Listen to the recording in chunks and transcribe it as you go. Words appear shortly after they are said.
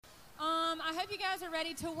I hope you guys are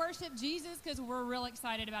ready to worship Jesus because we're real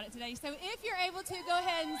excited about it today. So if you're able to, go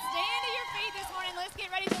ahead and stand to your feet this morning. Let's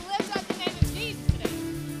get ready to lift up the name of Jesus today.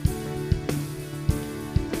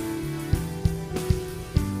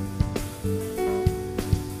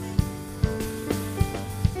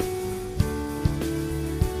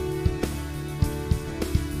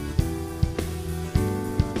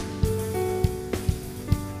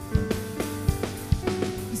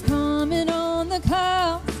 He's coming on the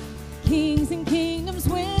clouds. Kings and kingdoms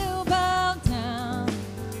will bow down,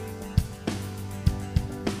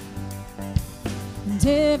 and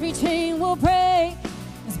every chain will break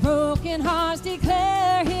as broken hearts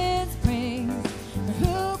declare his praise. For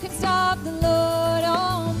who can stop the Lord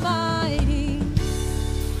Almighty?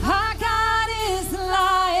 Our God is the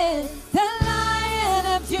Lion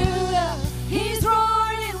of Judah. He's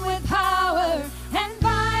roaring with power and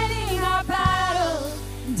fighting our battles,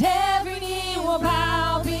 and every knee will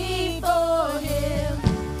bow before him.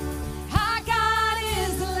 Our God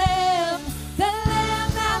is the Lamb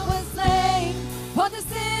that was slain for the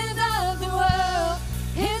sins of the world.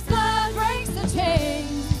 His blood breaks the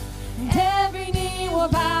chains, and every knee will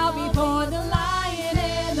bow before the Lion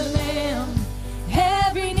and the Lamb.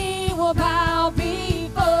 Every knee will bow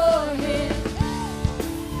before him.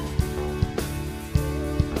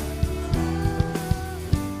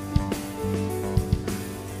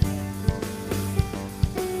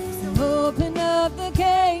 So open up the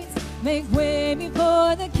gates, make way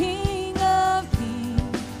before the King of Kings.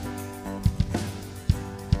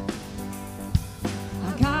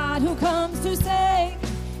 Our God who comes to save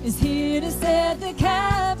is here to set the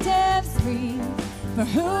captives free. For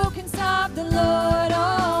who can stop the Lord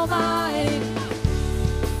Almighty?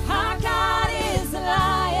 Our God is the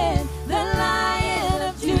Lion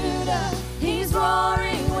of Judah. He's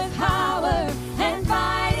roaring with power and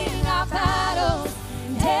fighting our battles,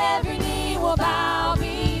 and every knee will bow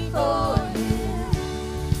before him.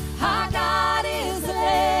 Our God is the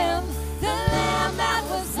Lamb that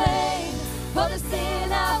was slain for the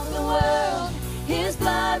sin of the world. His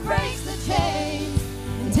blood breaks the chains,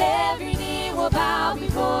 and every knee will bow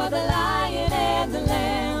before the Lion and the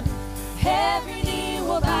Lamb. Every knee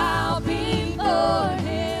will bow before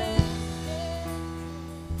him.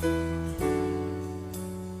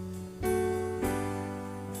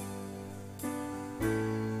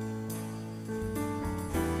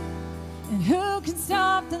 And who can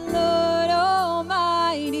stop the Lord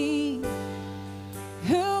Almighty?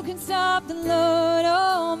 Who can stop the Lord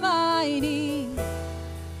Almighty?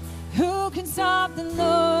 Who can stop the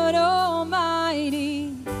Lord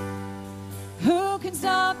Almighty? Who can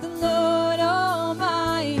stop the Lord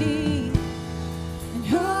Almighty? And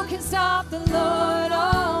who can stop the Lord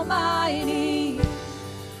Almighty?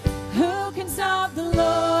 Who can stop the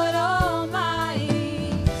Lord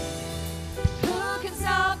Almighty? Who can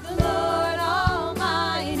stop the Lord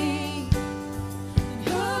Almighty? And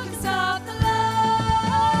who can stop the Lord?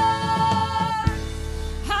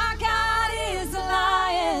 Our God is the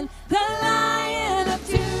Lion of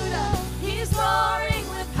Judah. He's roaring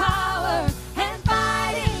with power and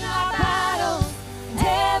fighting our battles, and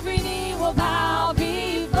every knee will bow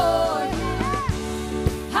before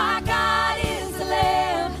him. Our God is the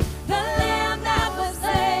Lamb that was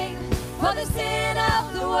slain for the sin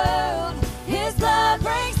of the world. His blood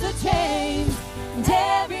breaks the chains, and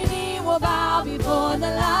every knee will bow before the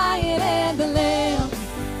Lion and the Lamb.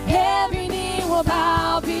 Every knee will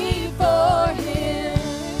bow before him.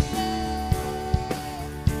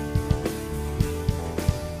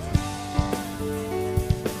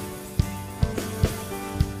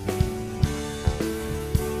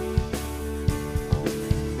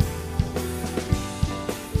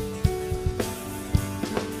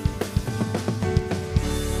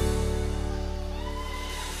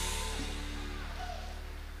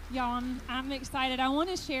 Y'all, I'm excited. I want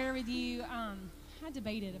to share with you, I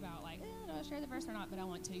debated about do I share the verse or not, but I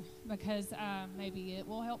want to because maybe it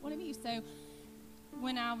will help one of you. So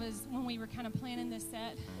when we were kind of planning this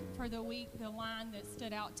set for the week, the line that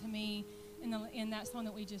stood out to me in that song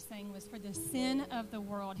that we just sang was, for the sin of the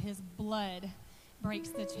world, his blood breaks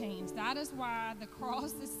the chains. That is why the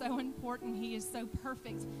cross is so important. He is so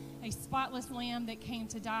perfect, a spotless lamb that came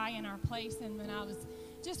to die in our place. And when I was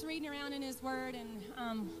just reading around in his word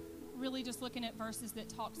and really just looking at verses that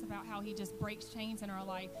talks about how he just breaks chains in our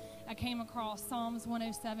life, I came across Psalms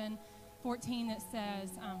 107:14 that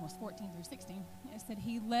says, 14 through 16. It said,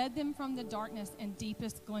 he led them from the darkness and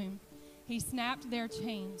deepest gloom. He snapped their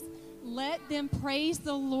chains. Let them praise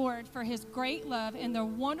the Lord for his great love and the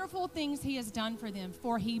wonderful things he has done for them,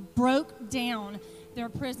 for he broke down their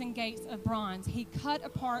prison gates of bronze. He cut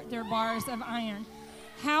apart their bars of iron.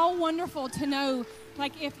 How wonderful to know,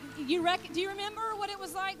 like, if you do you remember what it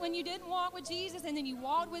was like when you didn't walk with Jesus and then you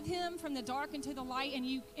walked with him from the dark into the light, and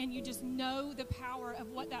you just know the power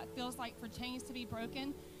of what that feels like for chains to be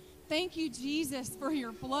broken? Thank you, Jesus, for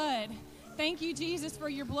your blood. Thank you, Jesus, for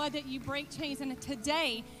your blood that you break chains. And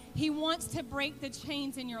today, he wants to break the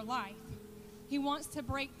chains in your life. He wants to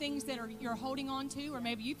break things that you're holding on to, or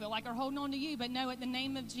maybe you feel like are holding on to you, but no, in the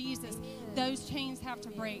name of Jesus, those chains have to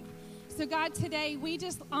break. So God, today, we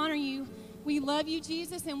just honor you. We love you,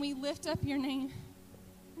 Jesus, and we lift up your name.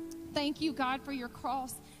 Thank you, God, for your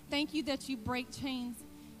cross. Thank you that you break chains.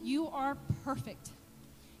 You are perfect,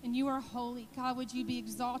 and you are holy. God, would you be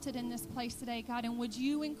exalted in this place today, God, and would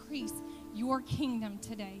you increase your kingdom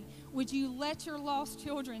today? Would you let your lost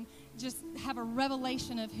children just have a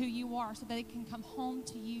revelation of who you are so that they can come home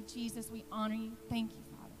to you, Jesus? We honor you. Thank you,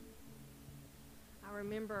 Father. I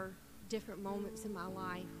remember different moments in my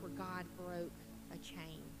life where God broke a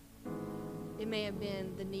chain. It may have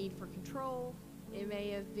been the need for control. It may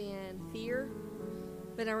have been fear.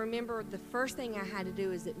 But I remember the first thing I had to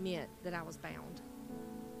do is admit that I was bound.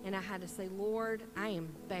 And I had to say, Lord, I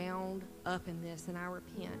am bound up in this, and I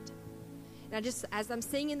repent. And as I'm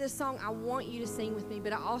singing this song, I want you to sing with me,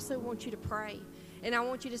 but I also want you to pray. And I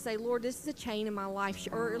want you to say, Lord, this is a chain in my life,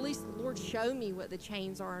 or at least, Lord, show me what the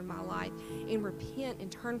chains are in my life, and repent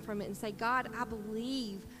and turn from it and say, God, I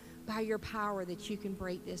believe by your power that you can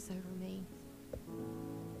break this over me.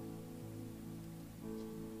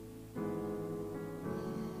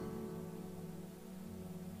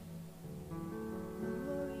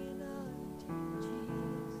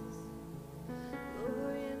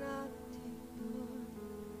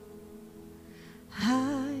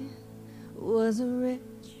 Wasn't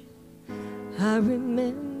rich, I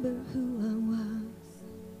remember who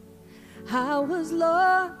I was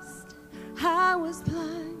lost, I was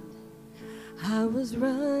blind, I was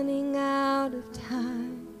running out of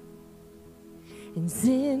time, and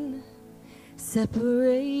sin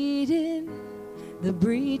separated, the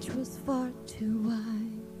breach was far too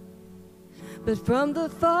wide, but from the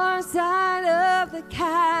far side of the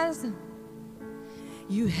chasm,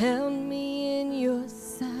 you held me in your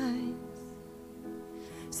sight.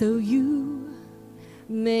 So you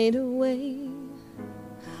made a way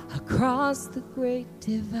across the great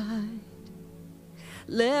divide,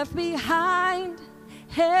 left behind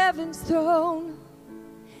heaven's throne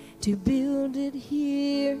to build it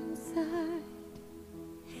here inside.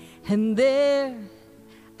 And there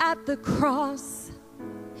at the cross,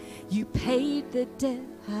 you paid the debt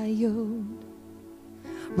I owed,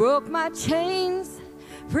 broke my chains,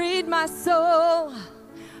 freed my soul.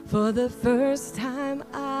 For the first time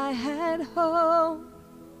I had hope.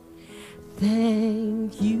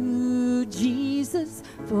 Thank you, Jesus,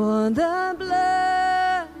 for the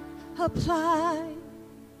blood applied.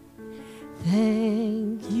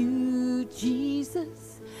 Thank you,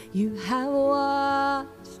 Jesus, you have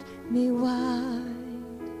washed me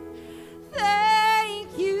white.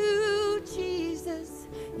 Thank you, Jesus,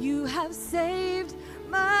 you have saved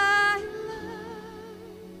my life.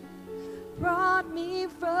 Brought me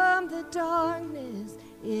from the darkness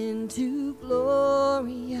into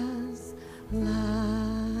glorious light.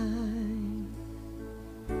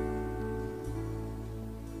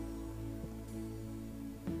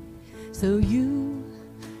 So you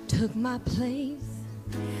took my place,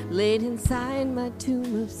 laid inside my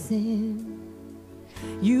tomb of sin.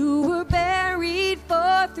 You were buried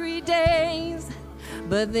for 3 days,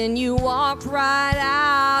 but then you walked right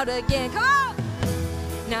out again. Come on!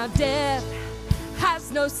 Now death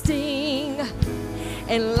has no sting,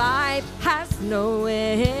 and life has no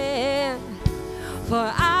end.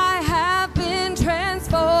 For I have been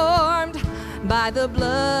transformed by the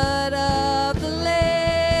blood of the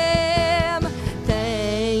Lamb.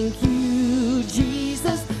 Thank you,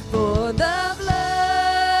 Jesus, for the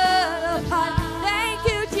blood applied. Thank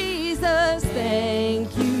you, Jesus.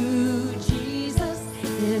 Thank you, Jesus.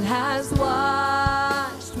 It has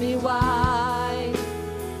washed me white.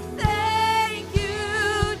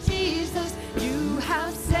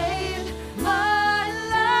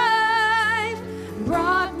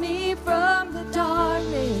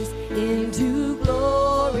 Into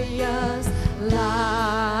glorious light.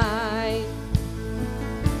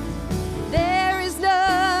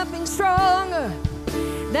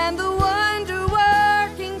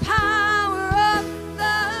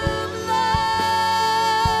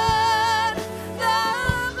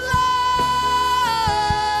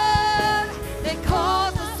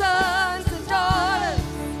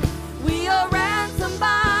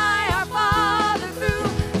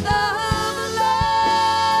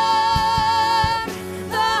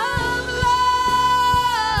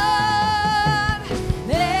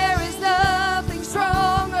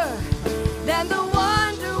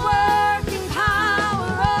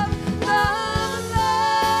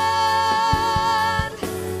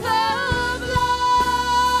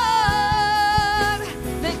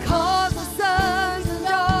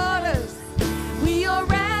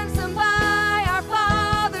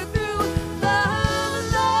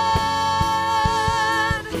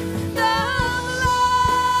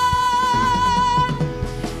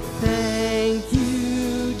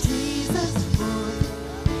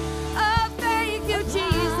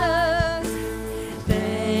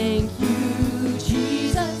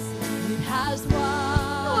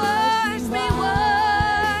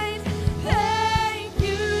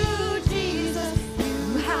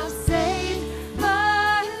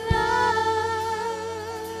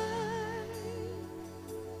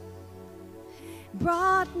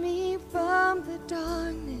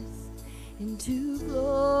 darkness into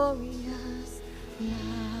glorious light.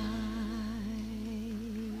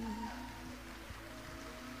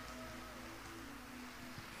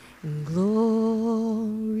 And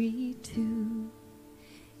glory to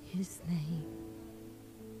his name.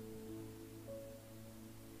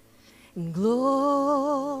 And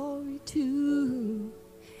glory to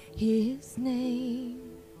his name.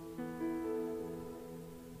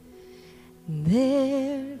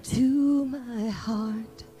 There to my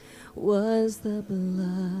heart was the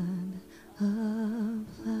blood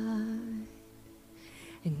applied,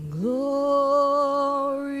 and glory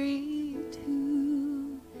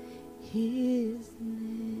to his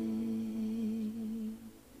name.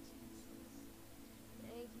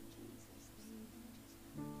 Thank you, Jesus.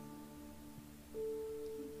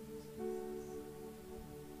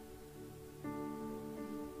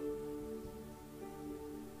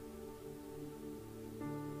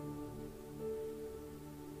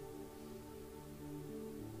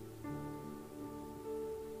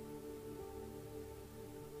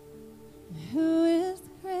 Who is the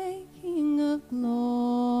great King of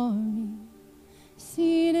glory,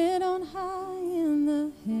 seated on high in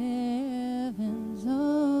the heavens?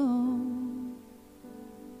 Oh,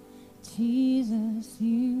 Jesus,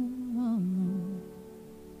 you alone.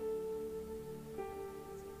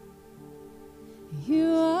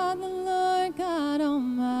 You are the Lord God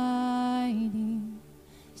Almighty,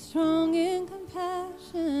 strong in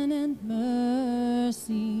compassion and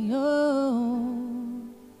mercy. Oh,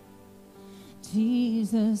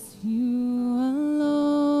 Jesus, you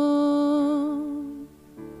alone.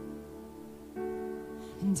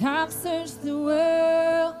 And I've searched the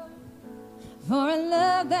world for a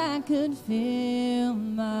love that could fill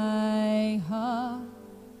my heart,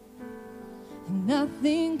 and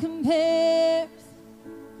nothing compares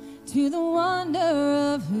to the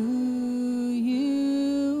wonder of who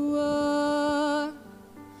you are.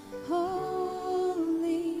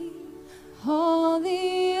 Holy, all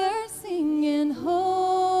the earth singing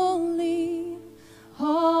holy,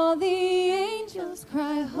 all the angels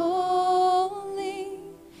cry holy,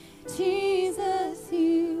 Jesus,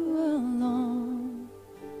 you alone,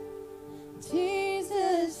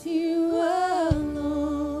 Jesus, you alone.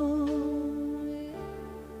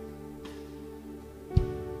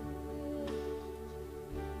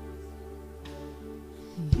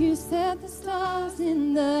 You set the stars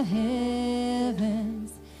in the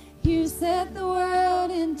heavens, you set the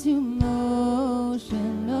world into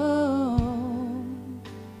motion. Oh,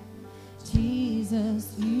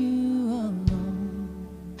 Jesus, you alone.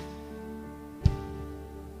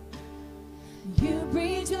 You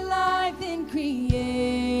breathed your life in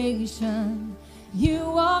creation, you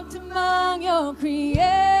walked among your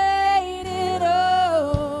created.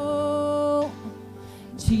 Oh,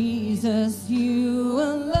 Jesus, you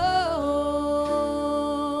alone.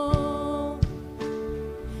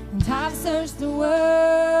 And I've searched the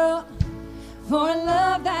world for a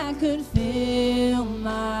love that could fill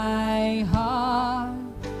my heart,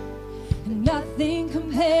 and nothing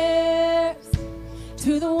compares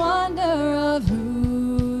to the wonder of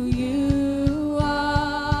who you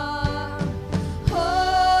are.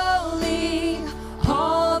 Holy,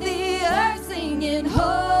 all the earth singing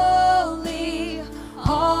holy,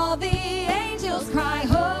 all the angels cry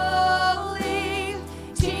holy,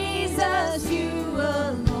 Jesus, you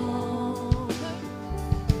alone.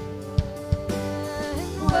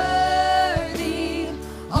 Worthy,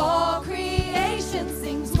 all creation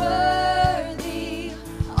sings worthy,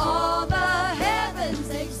 all the heavens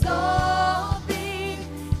exalt thee,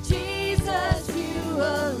 Jesus, you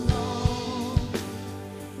alone,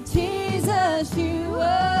 Jesus, you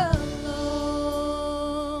alone.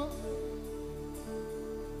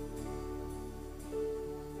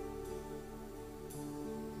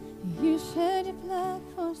 You shed your blood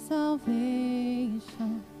for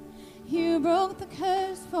salvation, you broke the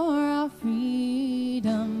curse for our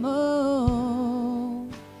freedom. Oh,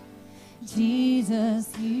 Jesus,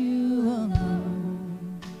 you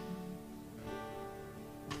alone.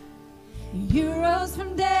 You rose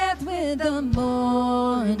from death with the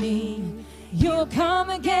morning, you'll come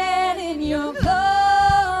again in your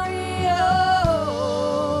glory.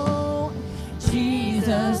 Oh,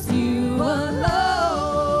 Jesus, you alone.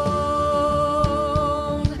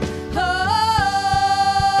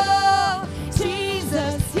 Oh,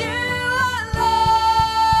 Jesus, you alone.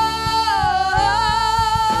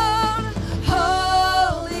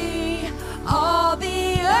 Holy, all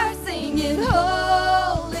the earth singing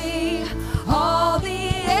holy, all the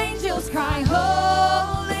angels cry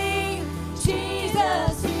holy,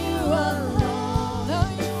 Jesus, you alone.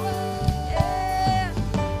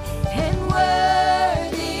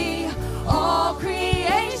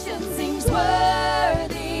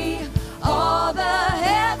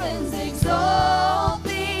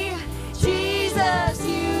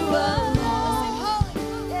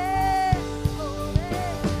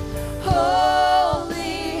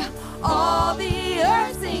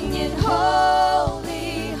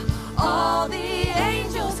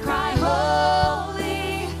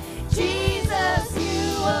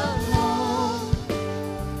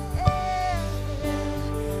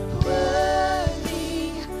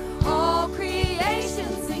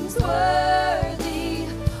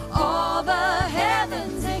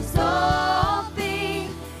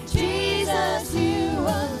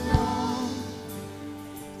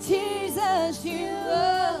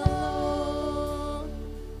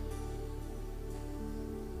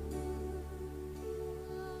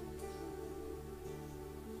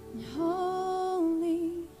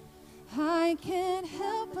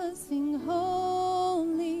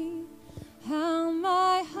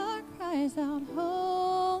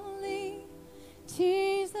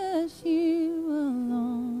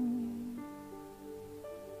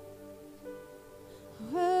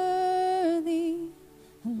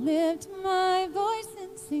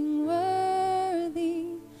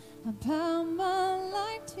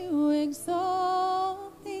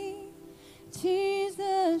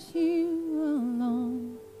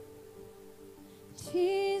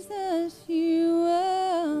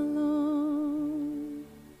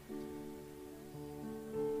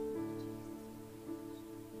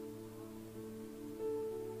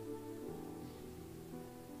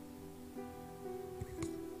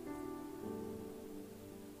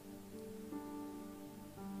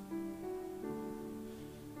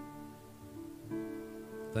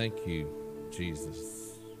 Thank you,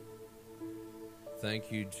 Jesus.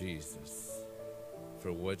 Thank you, Jesus,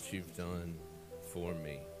 for what you've done for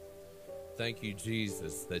me. Thank you,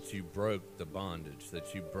 Jesus, that you broke the bondage,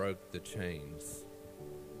 that you broke the chains.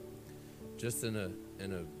 Just in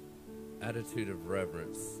a attitude of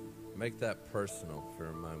reverence, make that personal for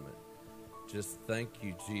a moment. Just thank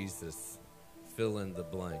you, Jesus. Fill in the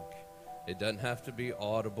blank. It doesn't have to be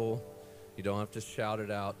audible. You don't have to shout it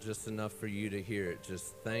out, just enough for you to hear it.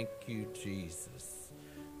 Just thank you, Jesus,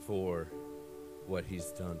 for what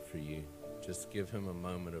he's done for you. Just give him a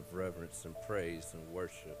moment of reverence and praise and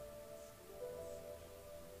worship.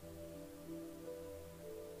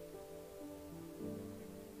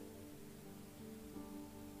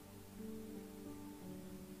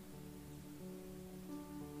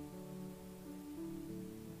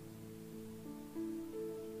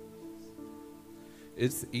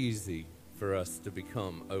 It's easy for us to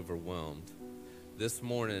become overwhelmed. This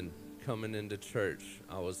morning, coming into church,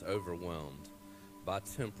 I was overwhelmed by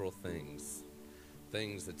temporal things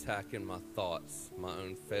attacking my thoughts, my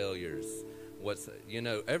own failures.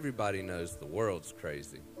 Everybody knows the world's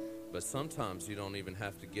crazy, but sometimes you don't even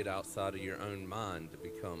have to get outside of your own mind to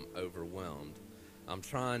become overwhelmed. I'm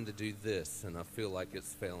trying to do this, and I feel like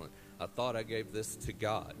it's failing. I thought I gave this to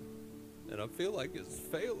God, and I feel like it's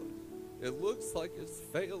failing. It looks like it's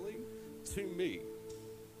failing to me.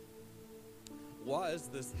 Why is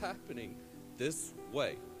this happening this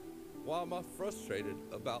way? Why am I frustrated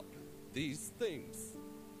about these things?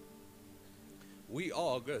 We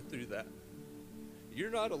all go through that.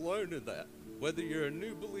 You're not alone in that. Whether you're a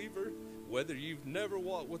new believer, whether you've never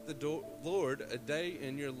walked with the Lord a day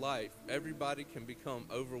in your life, everybody can become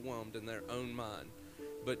overwhelmed in their own mind.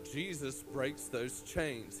 But Jesus breaks those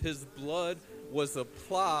chains. His blood was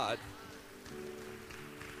applied.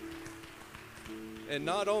 And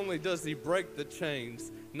not only does he break the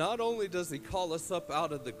chains, not only does he call us up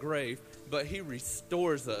out of the grave, but he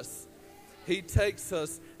restores us. He takes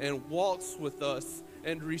us and walks with us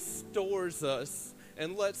and restores us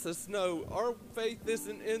and lets us know our faith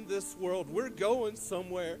isn't in this world. We're going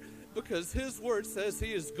somewhere because his word says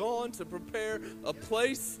he is gone to prepare a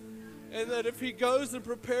place, and that if he goes and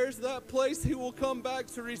prepares that place, he will come back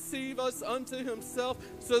to receive us unto himself,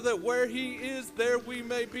 so that where he is, there we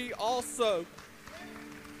may be also.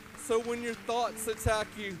 So when your thoughts attack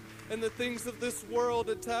you and the things of this world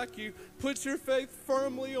attack you, put your faith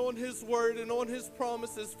firmly on his word and on his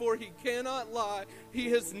promises, for he cannot lie.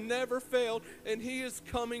 He has never failed, and he is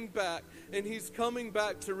coming back, and he's coming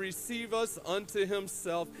back to receive us unto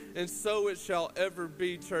himself. And so it shall ever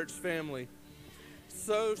be, church family.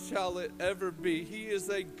 So shall it ever be. He is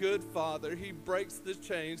a good Father. He breaks the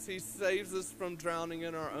chains. He saves us from drowning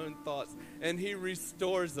in our own thoughts, and he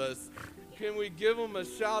restores us. Can we give him a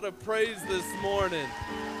shout of praise this morning?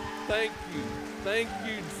 Thank you. Thank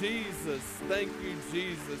you, Jesus. Thank you,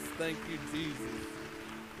 Jesus. Thank you, Jesus.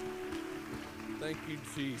 Thank you,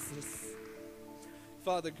 Jesus.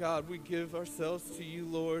 Father God, we give ourselves to you,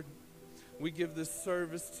 Lord. We give this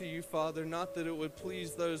service to you, Father, not that it would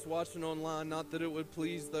please those watching online, not that it would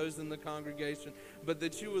please those in the congregation, but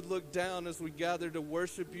that you would look down as we gather to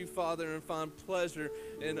worship you, Father, and find pleasure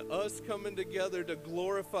in us coming together to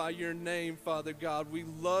glorify your name, Father God. We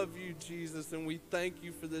love you, Jesus, and we thank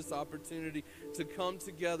you for this opportunity to come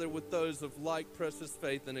together with those of like precious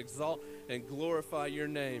faith and exalt and glorify your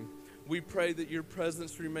name. We pray that your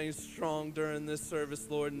presence remains strong during this service,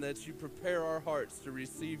 Lord, and that you prepare our hearts to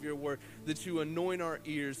receive your word, that you anoint our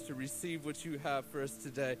ears to receive what you have for us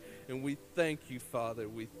today. And we thank you, Father.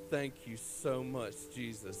 We thank you so much,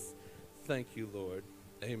 Jesus. Thank you, Lord.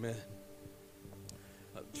 Amen.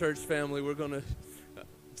 Church family, we're going to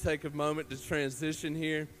take a moment to transition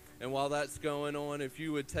here. And while that's going on, if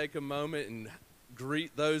you would take a moment and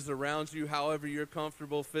greet those around you, however you're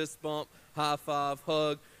comfortable, fist bump, high five,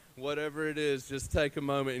 hug, whatever it is, just take a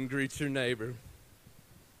moment and greet your neighbor.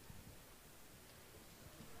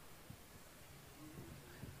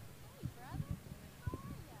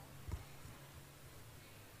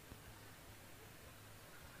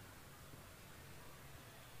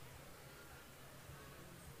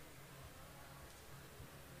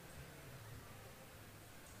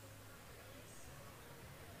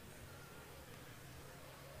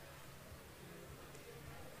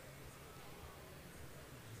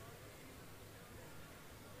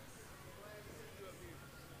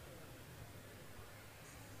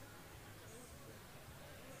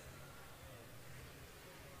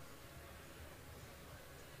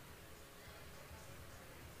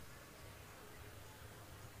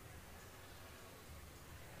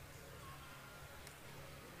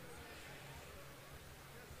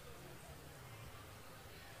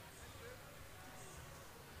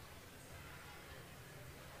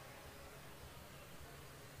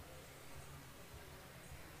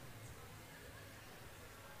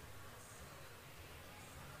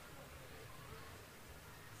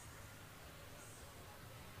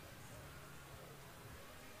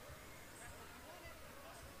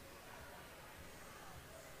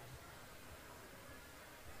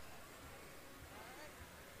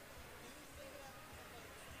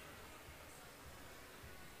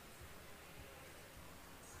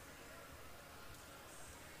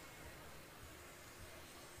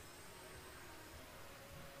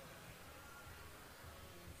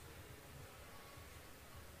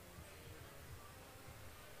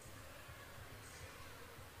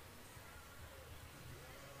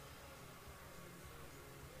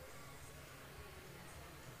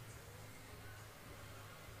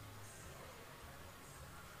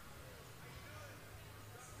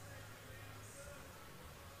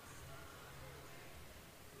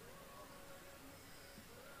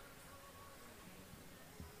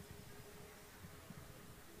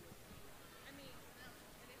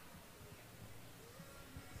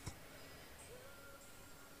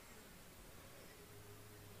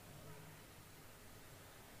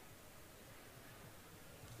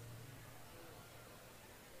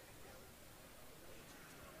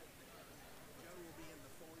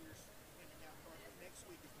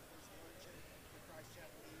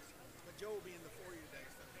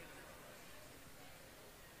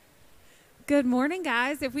 Good morning,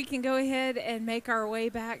 guys. If we can go ahead and make our way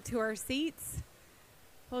back to our seats,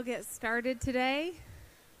 we'll get started today.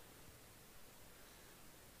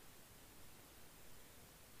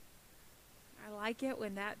 I like it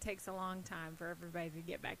when that takes a long time for everybody to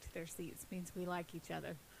get back to their seats. It means we like each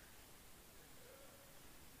other.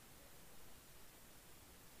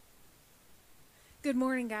 Good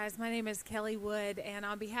morning, guys. My name is Kelly Wood, and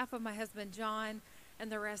on behalf of my husband, John,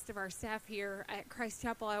 and the rest of our staff here at Christ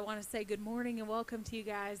Chapel, I want to say good morning and welcome to you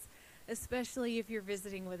guys, especially if you're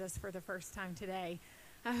visiting with us for the first time today.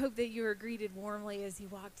 I hope that you were greeted warmly as you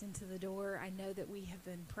walked into the door. I know that we have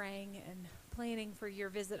been praying and planning for your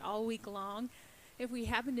visit all week long. If we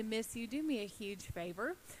happen to miss you, do me a huge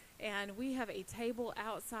favor. And we have a table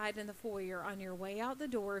outside in the foyer on your way out the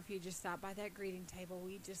door. If you just stop by that greeting table,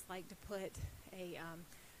 we just like to put a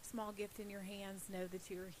small gift in your hands, know that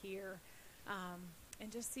you're here,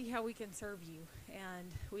 and just see how we can serve you. And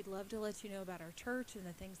we'd love to let you know about our church and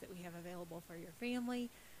the things that we have available for your family.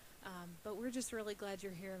 But we're just really glad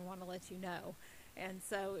you're here and want to let you know. And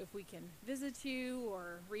so if we can visit you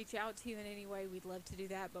or reach out to you in any way, we'd love to do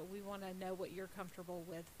that. But we want to know what you're comfortable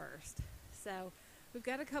with first. So we've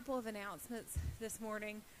got a couple of announcements this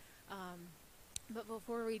morning. But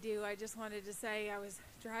before we do, I just wanted to say I was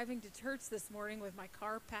driving to church this morning with my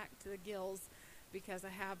car packed to the gills, because I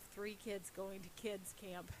have 3 kids going to kids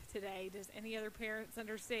camp today. Does any other parents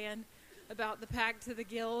understand about the pack to the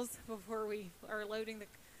gills before we are loading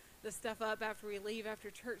the stuff up after we leave after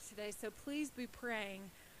church today? So please be praying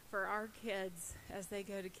for our kids as they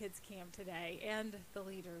go to kids camp today, and the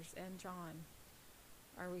leaders. And John,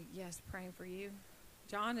 are we, yes, praying for you?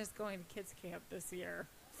 John is going to kids camp this year.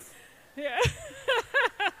 Yeah.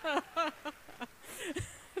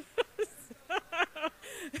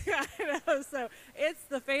 I know, so it's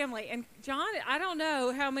the family. And John, I don't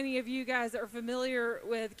know how many of you guys are familiar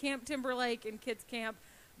with Camp Timberlake and kids camp,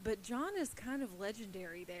 but John is kind of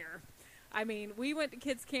legendary there. I mean, we went to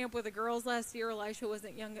kids camp with the girls last year. Elisha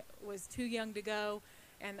was too young to go,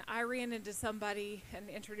 and I ran into somebody and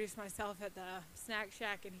introduced myself at the snack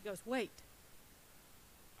shack, and he goes, "Wait,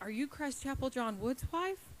 are you Christ Chapel John Wood's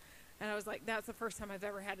wife?" And I was like, that's the first time I've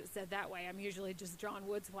ever had it said that way. I'm usually just John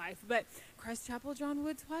Wood's wife. But Christ Chapel John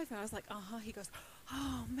Wood's wife? And I was like, uh-huh. He goes,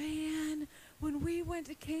 oh, man, when we went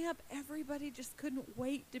to camp, everybody just couldn't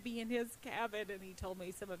wait to be in his cabin. And he told me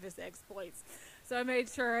some of his exploits. So I made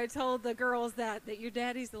sure I told the girls that your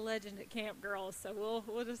daddy's the legend at camp, girls. So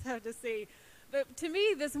we'll just have to see. But to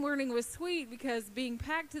me, this morning was sweet because being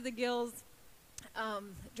packed to the gills,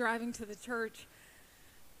 driving to the church,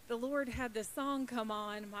 the Lord had this song come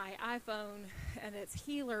on my iPhone, and it's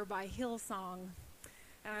Healer by Hillsong.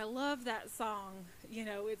 And I love that song. You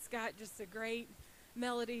know, it's got just a great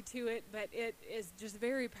melody to it, but it is just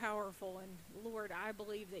very powerful. And Lord, I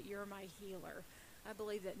believe that you're my healer. I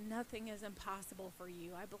believe that nothing is impossible for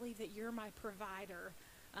you. I believe that you're my provider,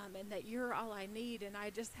 and that you're all I need. And I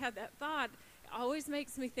just had that thought. It always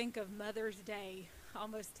makes me think of Mother's Day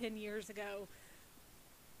almost 10 years ago,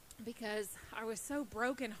 because I was so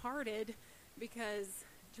brokenhearted because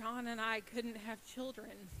John and I couldn't have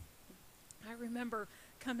children. I remember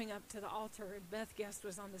coming up to the altar, and Beth Guest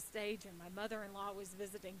was on the stage, and my mother-in-law was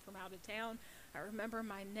visiting from out of town. I remember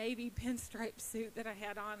my navy pinstripe suit that I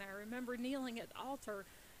had on. I remember kneeling at the altar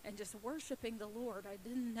and just worshiping the Lord. I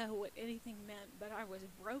didn't know what anything meant, but I was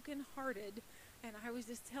brokenhearted, and I was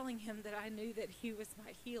just telling him that I knew that he was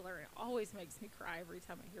my healer. It always makes me cry every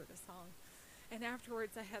time I hear the song. And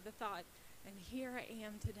afterwards, I had the thought, and here I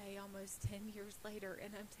am today, almost 10 years later,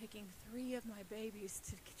 and I'm taking 3 of my babies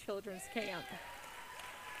to children's camp.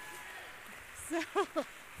 So,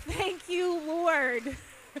 thank you, Lord.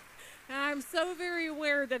 And I'm so very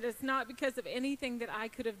aware that it's not because of anything that I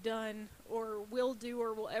could have done or will do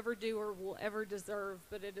or will ever deserve,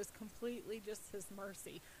 but it is completely just his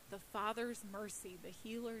mercy, the Father's mercy, the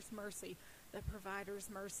healer's mercy, the provider's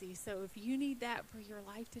mercy. So if you need that for your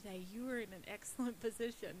life today, you are in an excellent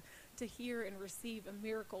position to hear and receive a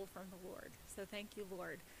miracle from the Lord. So thank you,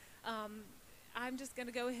 Lord. I'm just going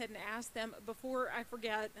to go ahead and ask them. Before I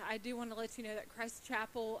forget, I do want to let you know that Christ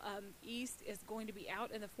Chapel East is going to be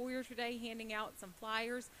out in the foyer today handing out some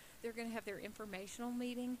flyers. They're going to have their informational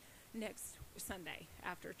meeting next Sunday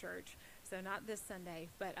after church. So not this Sunday,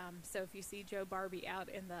 but so if you see Joe Barbie out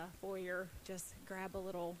in the foyer, just grab a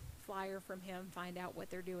little flyer from him, find out what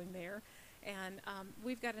they're doing there. And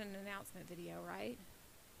we've got an announcement video, right?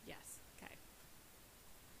 Yes. Okay.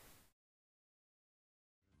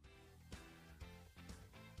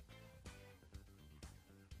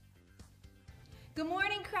 Good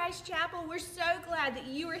morning, Christ Chapel. We're so glad that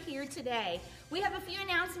you are here today. We have a few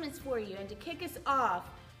announcements for you, and to kick us off,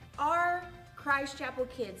 our Christ Chapel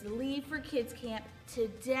kids leave for kids camp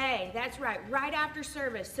today. That's right after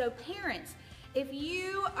service. So parents, if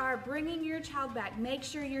you are bringing your child back, make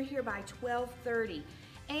sure you're here by 12:30.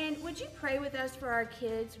 And would you pray with us for our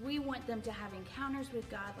kids? We want them to have encounters with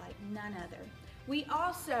God like none other. We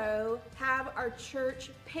also have our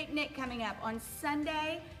church picnic coming up on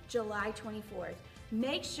Sunday, July 24th.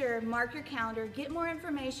 Make sure, mark your calendar, get more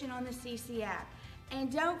information on the CC app. And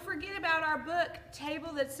don't forget about our book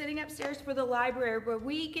table that's sitting upstairs for the library, where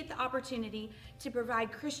we get the opportunity to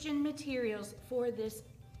provide Christian materials for this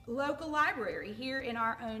local library here in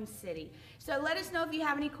our own city. So let us know if you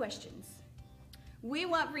have any questions. We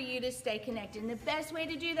want for you to stay connected, and the best way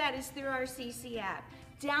to do that is through our CC app.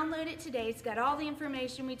 Download it today. It's got all the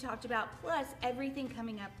information we talked about, plus everything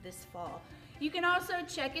coming up this fall. You can also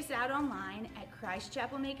check us out online at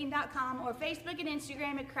ChristChapelMacon.com or Facebook and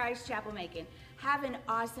Instagram at Christ Chapel Macon. Have an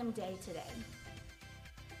awesome day today.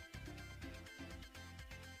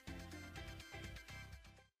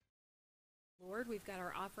 Lord, we've got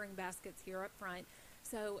our offering baskets here up front.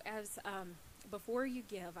 So as before you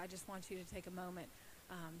give, I just want you to take a moment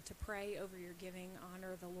to pray over your giving,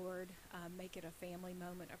 honor the Lord, make it a family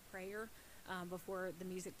moment of prayer before the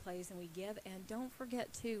music plays and we give. And don't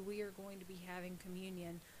forget, too, we are going to be having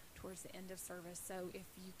communion towards the end of service. So if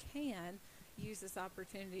you can, use this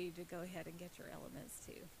opportunity to go ahead and get your elements,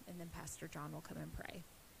 too. And then Pastor John will come and pray.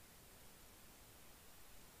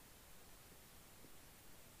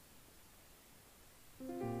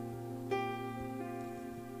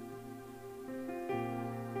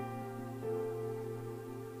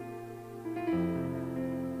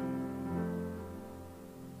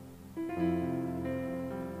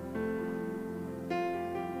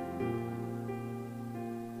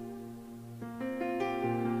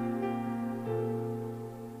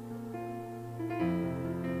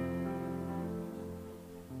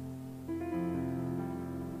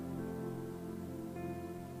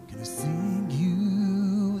 Can I sing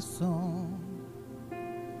you a song?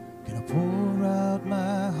 Can I pour out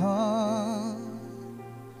my heart?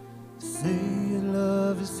 Say your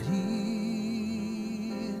love is healing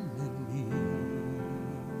me.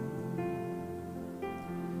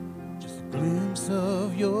 Just a glimpse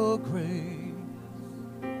of your grace,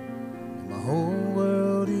 and my whole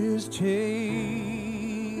world is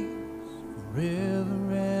changed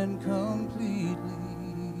forever and completely.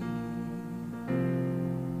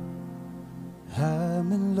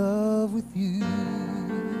 I'm in love with you.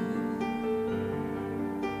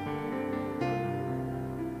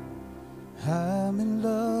 I'm in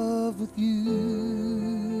love with you.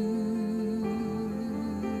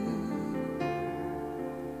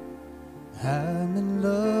 I'm in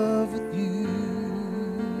love with you.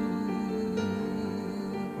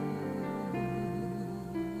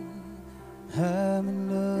 I'm in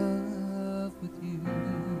love with you.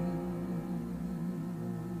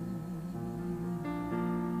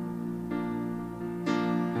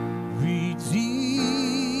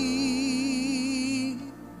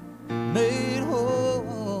 Made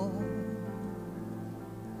whole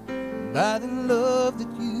by the love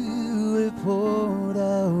that you have poured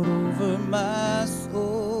out over my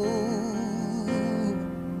soul.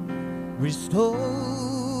 Restored,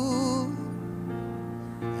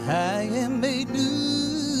 I am made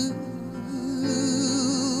new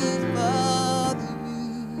by you,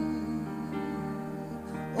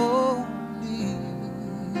 only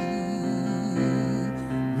you.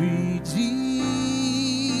 Redeemed,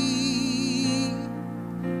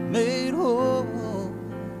 made whole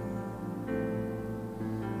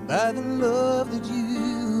by the love that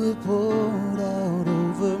you have poured out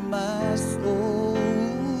over my soul.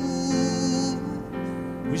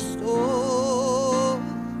 Restored,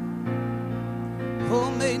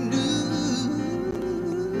 oh, made new,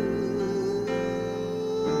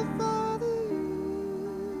 Father.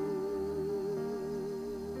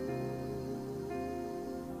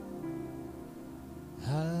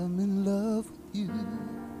 I'm in love with you.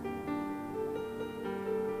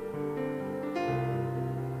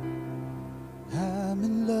 I'm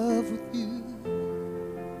in love with you.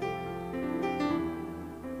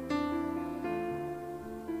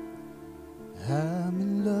 I'm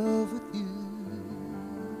in love with you.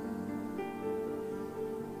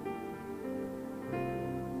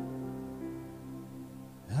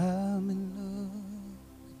 I'm in love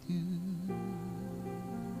with you.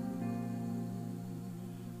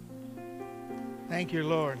 Thank you,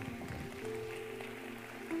 Lord.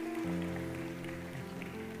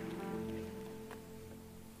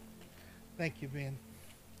 Thank you, Ben.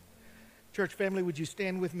 Church family, would you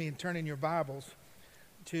stand with me and turn in your Bibles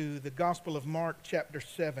to the Gospel of Mark, chapter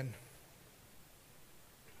 7.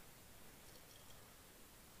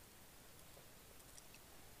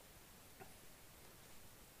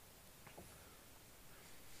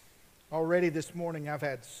 Already this morning I've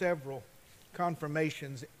had several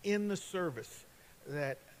confirmations in the service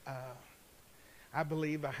that I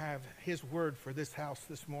believe I have His word for this house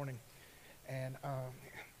this morning. And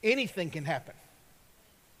anything can happen.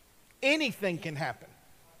 Anything can happen.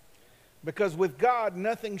 Because with God,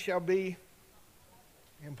 nothing shall be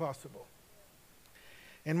impossible.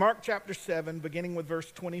 In Mark chapter 7, beginning with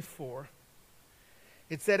verse 24,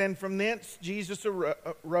 it said, "And from thence Jesus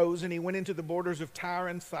arose, and he went into the borders of Tyre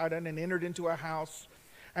and Sidon, and entered into a house,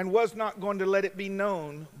 and was not going to let it be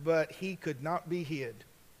known, but he could not be hid.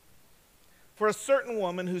 For a certain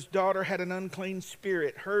woman whose daughter had an unclean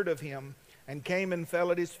spirit heard of him, and came and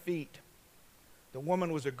fell at his feet. The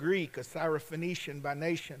woman was a Greek, a Syrophoenician by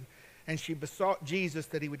nation, and she besought Jesus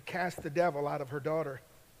that he would cast the devil out of her daughter.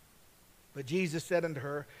 But Jesus said unto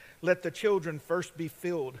her, Let the children first be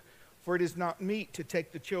filled, for it is not meet to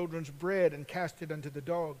take the children's bread and cast it unto the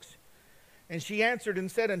dogs. And she answered and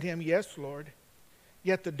said unto him, Yes, Lord,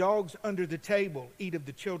 yet the dogs under the table eat of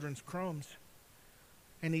the children's crumbs.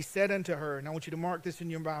 And he said unto her," and I want you to mark this in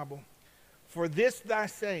your Bible, "For this thy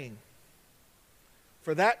saying,"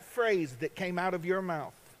 for that phrase that came out of your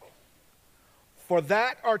mouth, for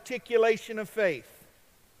that articulation of faith.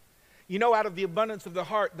 You know, out of the abundance of the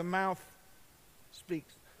heart, the mouth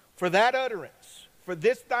speaks. For that utterance, for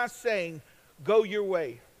this thy saying, go your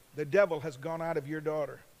way. The devil has gone out of your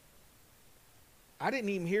daughter. I didn't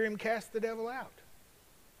even hear him cast the devil out.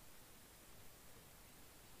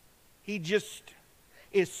 He just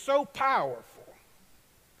is so powerful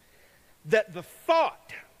that the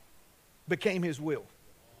thought became his will.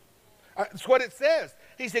 That's what it says.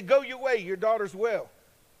 He said, go your way, your daughter's well.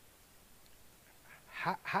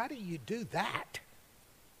 How do you do that?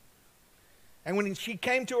 And when she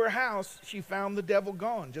came to her house, she found the devil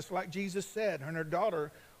gone, just like Jesus said. And her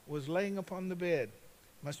daughter was laying upon the bed.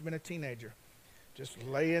 Must have been a teenager. Just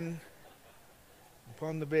laying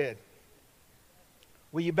upon the bed.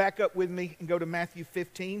 Will you back up with me and go to Matthew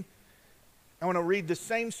 15? I want to read the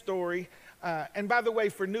same story. And by the way,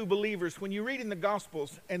 for new believers, when you read in the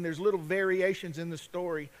Gospels and there's little variations in the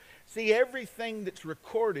story, see, everything that's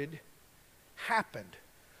recorded happened,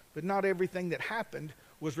 but not everything that happened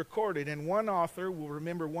was recorded. And one author will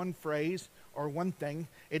remember one phrase or one thing.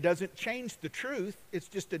 It doesn't change the truth. It's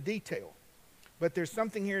just a detail. But there's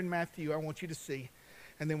something here in Matthew I want you to see,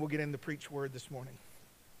 and then we'll get into the preach word this morning.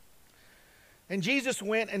 And Jesus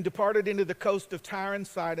went and departed into the coast of Tyre and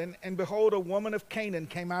Sidon, and behold, a woman of Canaan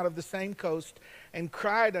came out of the same coast, and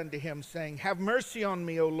cried unto him, saying, Have mercy on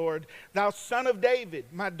me, O Lord, thou son of David.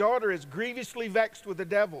 My daughter is grievously vexed with the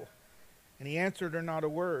devil. And he answered her not a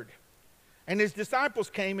word. And his disciples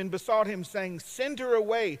came and besought him, saying, Send her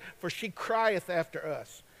away, for she crieth after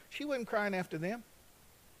us. She wasn't crying after them.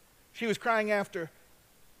 She was crying after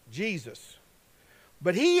Jesus.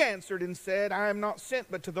 But he answered and said, I am not sent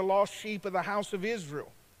but to the lost sheep of the house of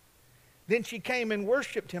Israel. Then she came and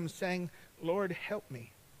worshipped him, saying, Lord, help me.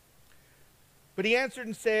 But he answered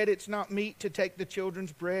and said, It's not meet to take the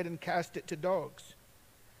children's bread and cast it to dogs.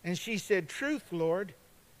 And she said, Truth, Lord,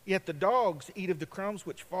 yet the dogs eat of the crumbs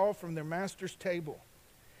which fall from their master's table.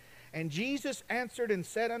 And Jesus answered and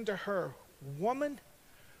said unto her, Woman,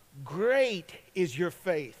 great is your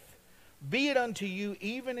faith. Be it unto you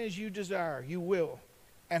even as you desire, you will.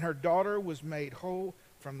 And her daughter was made whole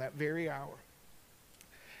from that very hour.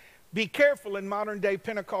 Be careful in modern day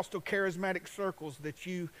Pentecostal charismatic circles that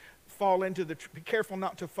you fall into be careful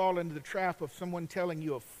not to fall into the trap of someone telling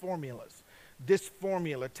you of formulas. This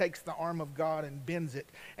formula takes the arm of God and bends it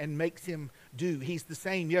and makes him do. He's the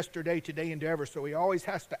same yesterday, today, and ever, so he always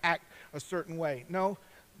has to act a certain way. No,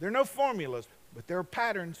 there are no formulas, but there are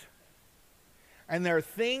patterns. And there are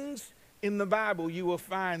things in the Bible you will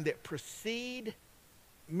find that precede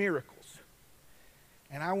miracles.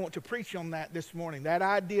 And I want to preach on that this morning. That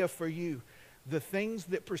idea for you, the things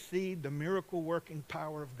that precede the miracle working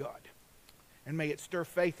power of God. And may it stir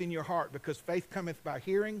faith in your heart, because faith cometh by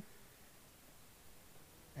hearing,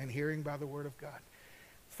 and hearing by the word of God.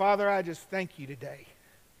 Father, I just thank you today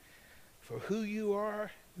for who you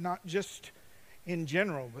are, not just in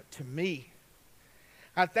general, but to me.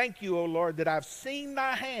 I thank you, O Lord, that I've seen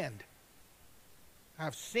thy hand.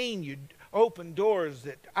 I've seen you open doors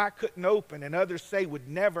that I couldn't open and others say would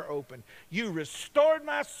never open. You restored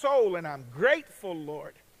my soul, and I'm grateful,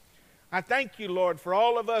 Lord. I thank you, Lord, for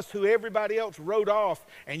all of us who everybody else wrote off,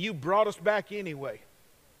 and you brought us back anyway.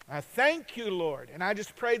 I thank you, Lord, and I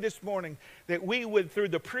just pray this morning that we would, through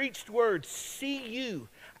the preached word, see you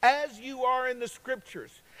as you are in the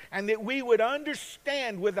Scriptures, and that we would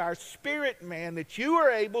understand with our spirit man that you are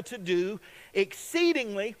able to do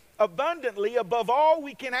exceedingly abundantly above all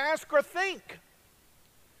we can ask or think,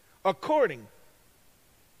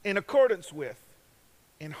 in accordance with,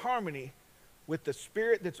 in harmony with the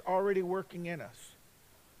Spirit that's already working in us.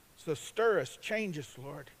 So stir us, change us,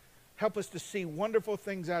 Lord. Help us to see wonderful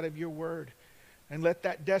things out of your word. And let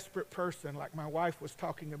that desperate person, like my wife was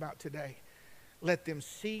talking about today, let them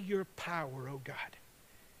see your power, oh God.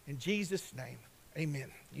 In Jesus' name,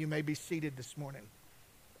 amen. You may be seated this morning.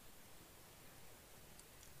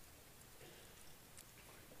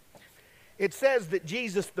 It says that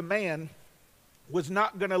Jesus, the man, was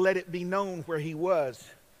not going to let it be known where he was,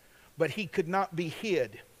 but he could not be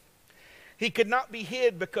hid. He could not be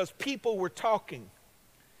hid because people were talking,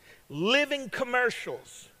 living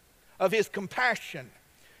commercials of his compassion,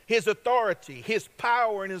 his authority, his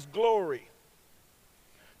power, and his glory.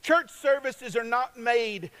 Church services are not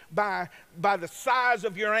made by the size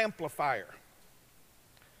of your amplifier.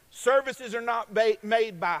 Services are not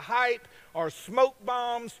made by hype or smoke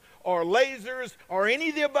bombs or lasers or any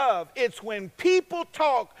of the above. It's when people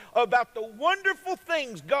talk about the wonderful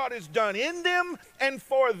things God has done in them and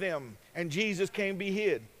for them, and Jesus can't be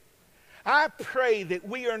hid. I pray that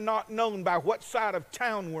we are not known by what side of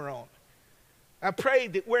town we're on. I pray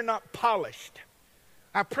that we're not polished.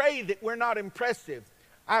 I pray that we're not impressive.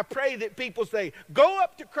 I pray that people say, go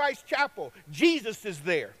up to Christ Chapel. Jesus is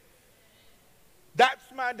there. That's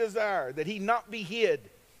my desire, that he not be hid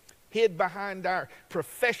behind our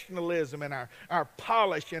professionalism and our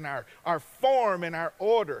polish and our form and our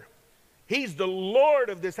order. He's the Lord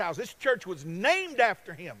of this house. This church was named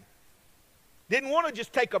after him. Didn't want to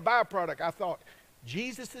just take a byproduct. I thought,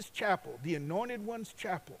 Jesus' chapel, the anointed one's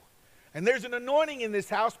chapel. And there's an anointing in this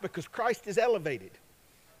house because Christ is elevated.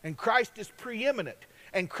 And Christ is preeminent.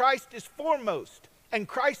 And Christ is foremost. And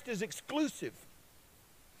Christ is exclusive.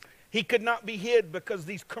 He could not be hid because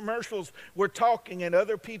these commercials were talking and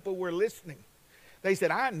other people were listening. They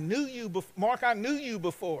said, I knew you before. Mark, I knew you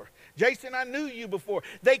before. Jason, I knew you before.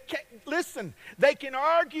 They can't, listen, they can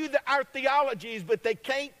argue our theologies, but they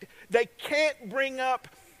can't bring up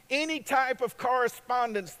any type of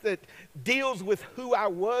correspondence that deals with who I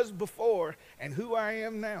was before and who I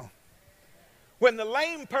am now. When the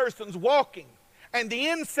lame person's walking and the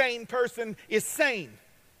insane person is sane,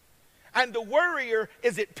 and the worrier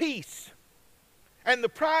is at peace, and the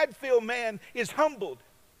pride-filled man is humbled,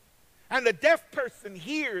 and the deaf person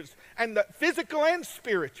hears, and the physical and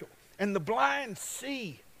spiritual, and the blind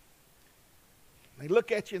see. They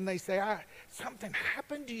look at you and they say, something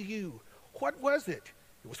happened to you. What was it?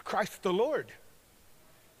 It was Christ the Lord.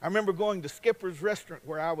 I remember going to Skipper's Restaurant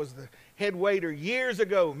where I was the head waiter years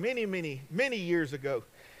ago, many years ago.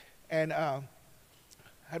 And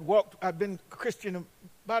I'd been a Christian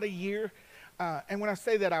about a year. And when I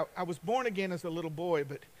say that, I was born again as a little boy,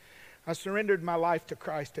 but I surrendered my life to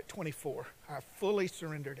Christ at 24. I fully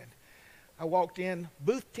surrendered. And I walked in,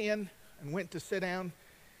 booth 10, and went to sit down.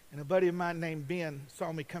 And a buddy of mine named Ben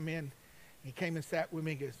saw me come in. He came and sat with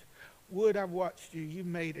me and goes, Wood, I've watched you. You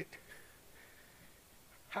made it.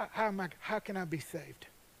 How can I be saved?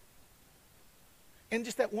 And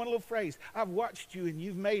just that one little phrase, I've watched you and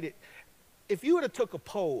you've made it. If you would have took a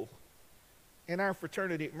poll in our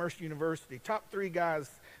fraternity at Mercer University, top 3 guys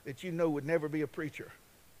that you know would never be a preacher,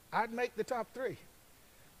 I'd make the top 3.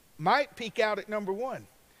 Might peak out at number 1.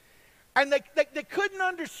 And they couldn't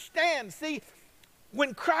understand. See,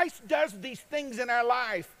 when Christ does these things in our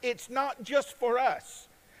life, it's not just for us.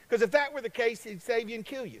 Because if that were the case, he'd save you and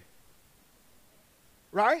kill you.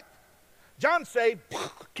 Right? John said,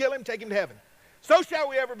 kill him, take him to heaven. So shall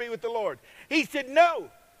we ever be with the Lord. He said, no.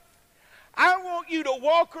 I want you to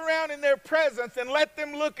walk around in their presence and let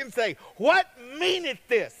them look and say, what meaneth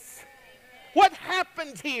this? What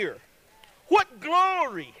happened here? What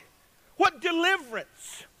glory? What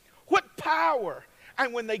deliverance? What power?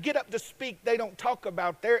 And when they get up to speak, they don't talk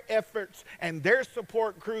about their efforts and their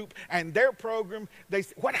support group and their program. They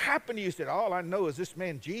say, what happened to you? He said, all I know is this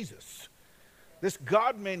man Jesus. This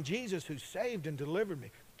God-man Jesus who saved and delivered me.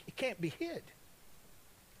 He can't be hid.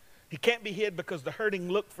 He can't be hid because the hurting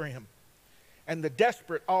look for him. And the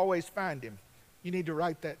desperate always find him. You need to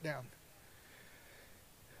write that down.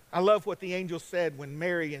 I love what the angel said when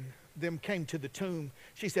Mary and them came to the tomb.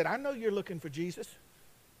 She said, I know you're looking for Jesus.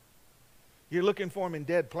 You're looking for him in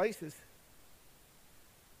dead places.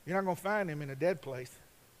 You're not going to find him in a dead place.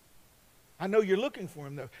 I know you're looking for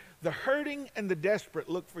him, though. The hurting and the desperate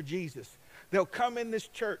look for Jesus. They'll come in this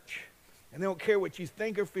church, and they don't care what you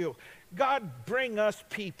think or feel. God bring us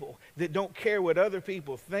people that don't care what other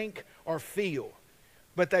people think or feel,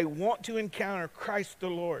 but they want to encounter Christ the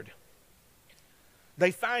Lord.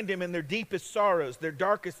 They find him in their deepest sorrows, their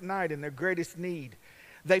darkest night, and their greatest need.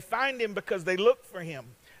 They find him because they look for him.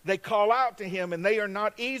 They call out to him, and they are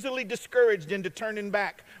not easily discouraged into turning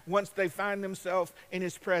back once they find themselves in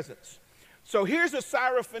his presence. So here's a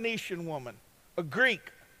Syrophoenician woman, a Greek,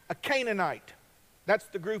 a Canaanite. That's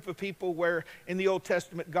the group of people where in the Old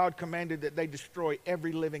Testament God commanded that they destroy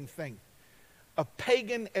every living thing. A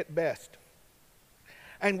pagan at best.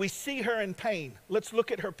 And we see her in pain. Let's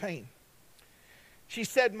look at her pain. She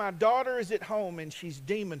said, my daughter is at home and she's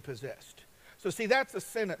demon possessed. So see, that's a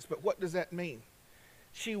sentence, but what does that mean?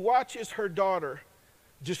 She watches her daughter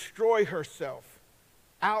destroy herself,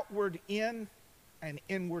 outward in and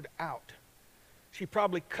inward out. She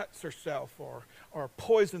probably cuts herself or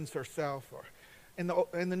poisons herself. Or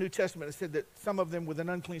in the New Testament it said that some of them with an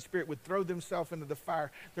unclean spirit would throw themselves into the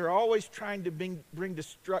fire. They're always trying to bring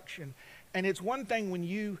destruction. And it's one thing when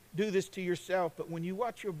you do this to yourself, but when you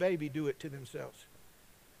watch your baby do it to themselves.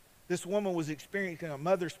 This woman was experiencing a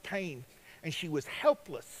mother's pain, and she was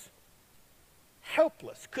helpless.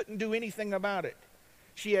 Helpless, couldn't do anything about it.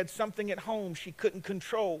 She had something at home she couldn't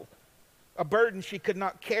control, a burden she could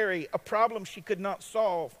not carry, a problem she could not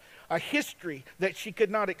solve, a history that she could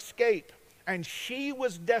not escape, and she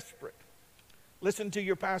was desperate. Listen to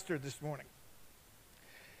your pastor this morning.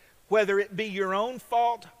 Whether it be your own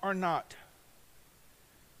fault or not,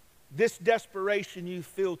 this desperation you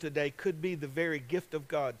feel today could be the very gift of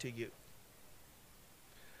God to you.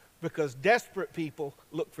 Because desperate people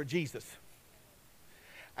look for Jesus.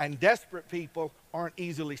 And desperate people aren't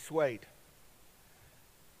easily swayed.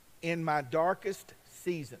 In my darkest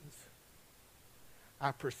seasons,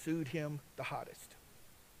 I pursued him the hottest.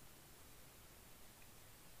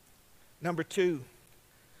 Number 2,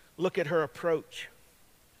 look at her approach.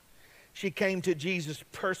 She came to Jesus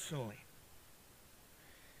personally.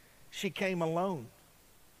 She came alone.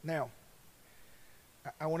 Now,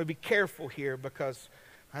 I want to be careful here because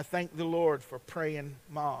I thank the Lord for praying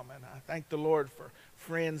mom, and I thank the Lord for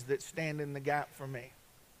friends that stand in the gap for me.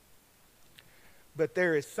 But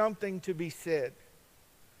there is something to be said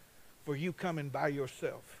for you coming by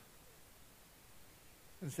yourself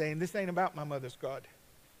and saying, this ain't about my mother's God.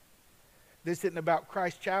 This isn't about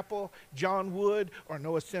Christ Chapel, John Wood, or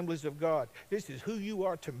no Assemblies of God. This is who you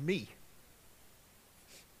are to me.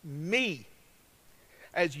 Me,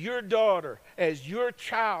 as your daughter, as your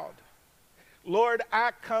child. Lord,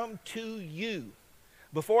 I come to you.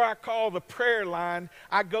 Before I call the prayer line,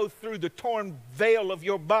 I go through the torn veil of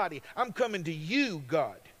your body. I'm coming to you,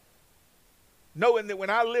 God. Knowing that when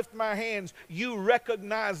I lift my hands, you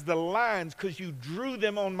recognize the lines because you drew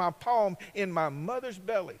them on my palm in my mother's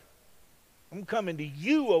belly. I'm coming to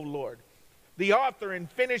you, O Lord, the author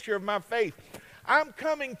and finisher of my faith. I'm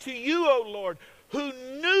coming to you, O Lord, who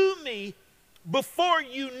knew me before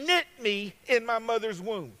you knit me in my mother's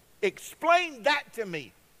womb. Explain that to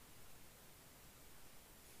me.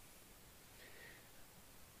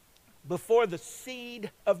 Before the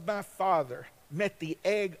seed of my father met the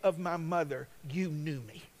egg of my mother, you knew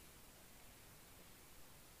me.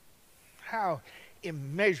 How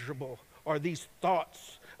immeasurable are these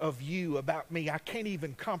thoughts of you about me? I can't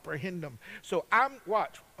even comprehend them. So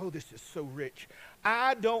watch. Oh, this is so rich.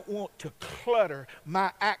 I don't want to clutter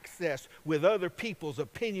my access with other people's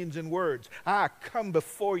opinions and words. I come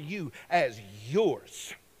before you as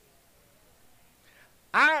yours.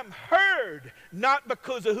 I'm heard not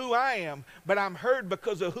because of who I am, but I'm heard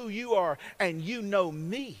because of who you are, and you know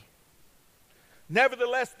me.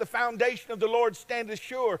 Nevertheless, the foundation of the Lord standeth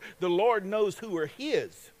sure. The Lord knows who are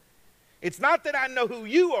his. It's not that I know who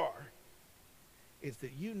you are. It's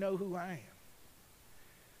that you know who I am.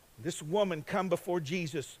 This woman come before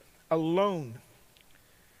Jesus alone.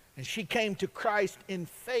 And she came to Christ in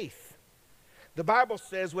faith. The Bible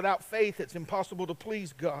says without faith it's impossible to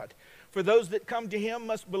please God. For those that come to him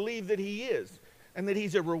must believe that he is, and that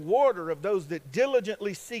he's a rewarder of those that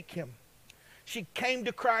diligently seek him. She came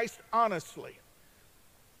to Christ honestly.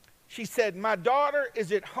 She said, my daughter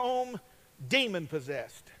is at home demon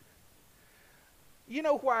possessed. You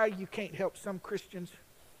know why you can't help some Christians?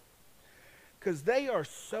 Because they are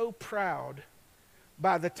so proud,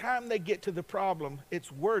 by the time they get to the problem,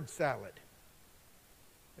 it's word salad.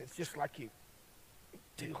 It's just like you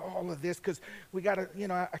do all of this because we got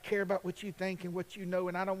to, I care about what you think and what you know,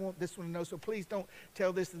 and I don't want this one to know, so please don't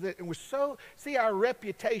tell this and that. And our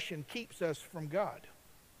reputation keeps us from God.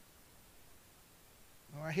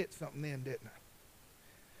 Oh, I hit something then, didn't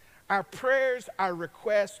I? Our prayers, our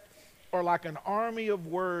requests are like an army of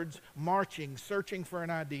words marching, searching for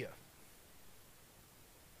an idea.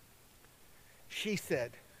 She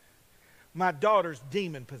said, my daughter's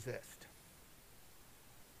demon possessed.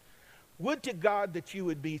 Would to God that you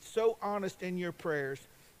would be so honest in your prayers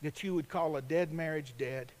that you would call a dead marriage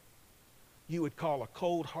dead, You would call a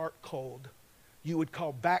cold heart cold. You would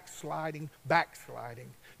call backsliding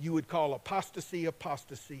backsliding. You would call apostasy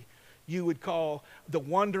apostasy. You would call the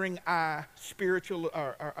wandering eye spiritual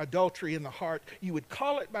or adultery in the heart. You would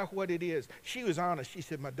call it by what it is. She was honest. She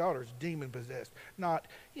said, my daughter's demon possessed. Not,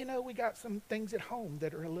 we got some things at home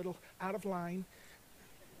that are a little out of line.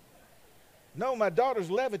 No, my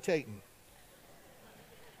daughter's levitating.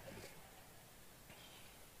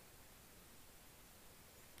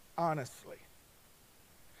 Honestly,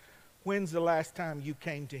 when's the last time you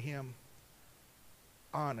came to him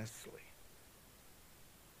honestly?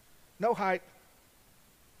 No hype,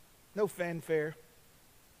 no fanfare,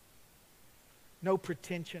 no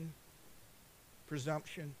pretension,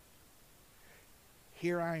 presumption.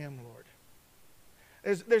 Here I am, Lord.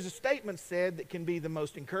 There's a statement said that can be the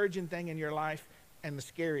most encouraging thing in your life and the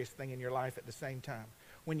scariest thing in your life at the same time.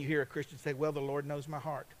 When you hear a Christian say, well, the Lord knows my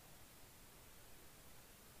heart.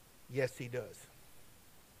 Yes, he does.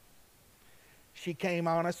 She came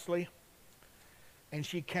honestly, and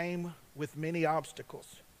she came with many obstacles.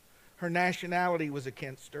 Her nationality was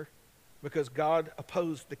against her because God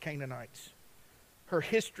opposed the Canaanites. Her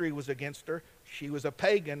history was against her. She was a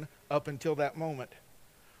pagan up until that moment.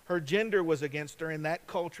 Her gender was against her. In that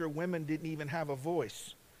culture, women didn't even have a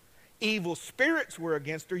voice. Evil spirits were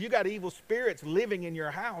against her. You got evil spirits living in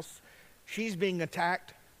your house. She's being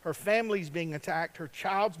attacked. Her family's being attacked. Her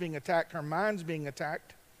child's being attacked. Her mind's being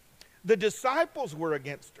attacked. The disciples were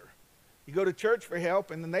against her. You go to church for help,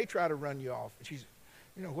 and then they try to run you off. And she's,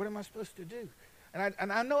 what am I supposed to do? And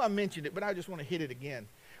I know I mentioned it, but I just want to hit it again.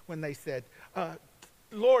 When they said,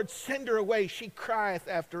 Lord, send her away. She crieth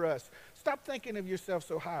after us. Stop thinking of yourself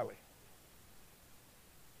so highly.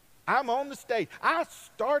 I'm on the stage. I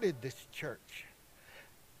started this church.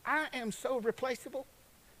 I am so replaceable.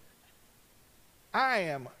 I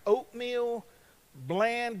am oatmeal,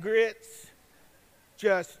 bland grits,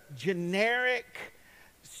 just generic.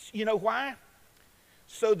 You know why?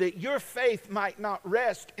 So that your faith might not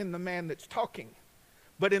rest in the man that's talking,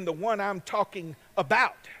 but in the one I'm talking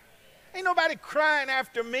about. Ain't nobody crying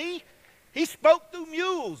after me. He spoke through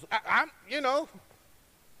mules.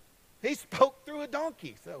 He spoke through a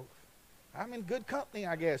donkey. So I'm in good company,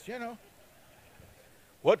 I guess,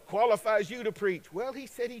 What qualifies you to preach? Well, he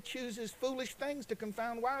said he chooses foolish things to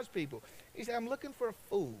confound wise people. He said, I'm looking for a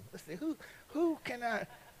fool. Let's see, who can I?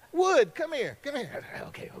 Wood, come here.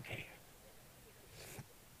 Okay.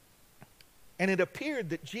 And it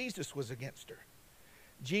appeared that Jesus was against her.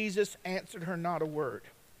 Jesus answered her not a word.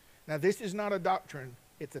 Now, this is not a doctrine,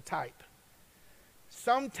 it's a type.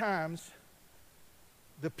 Sometimes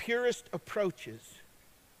the purest approaches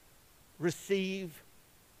receive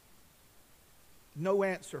no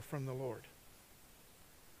answer from the Lord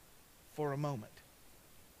for a moment.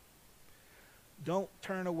 Don't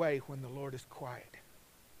turn away when the Lord is quiet.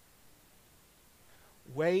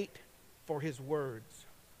 Wait for his words.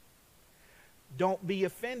 Don't be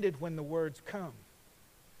offended when the words come.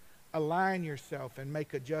 Align yourself and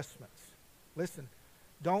make adjustments. Listen,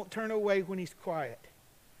 don't turn away when he's quiet.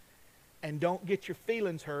 And don't get your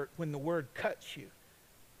feelings hurt when the word cuts you.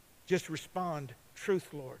 Just respond,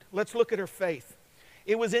 truth, Lord. Let's look at her faith.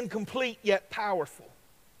 It was incomplete yet powerful.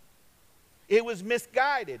 It was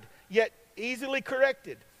misguided yet easily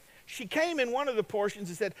corrected. She came in one of the portions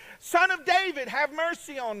and said, Son of David, have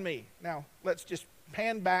mercy on me. Now, let's just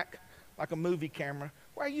pan back like a movie camera.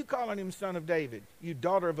 Why are you calling him son of David? You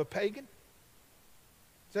daughter of a pagan?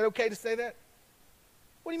 Is that okay to say that?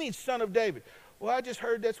 What do you mean, son of David? Well, I just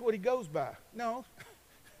heard that's what he goes by. No,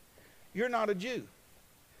 you're not a Jew.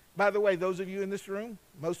 By the way, those of you in this room,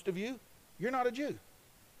 most of you, you're not a Jew.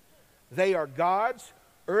 They are God's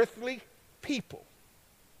earthly people.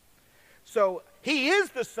 So he is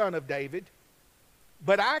the son of David,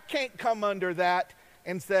 but I can't come under that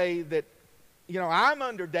and say that, I'm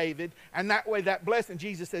under David, and that way that blessing,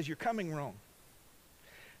 Jesus says, you're coming wrong.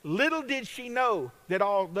 Little did she know that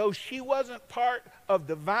although she wasn't part of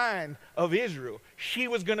the vine of Israel, she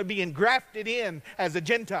was going to be engrafted in as a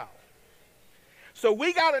Gentile. So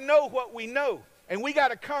we got to know what we know, and we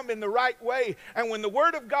got to come in the right way. And when the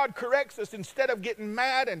Word of God corrects us, instead of getting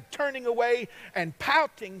mad and turning away and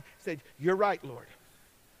pouting, say, you're right, Lord.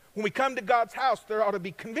 When we come to God's house, there ought to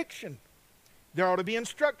be conviction. There ought to be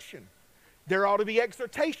instruction. There ought to be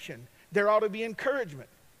exhortation. There ought to be encouragement.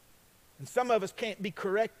 And some of us can't be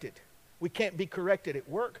corrected. We can't be corrected at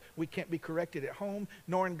work. We can't be corrected at home,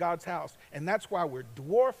 nor in God's house. And that's why we're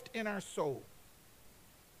dwarfed in our soul.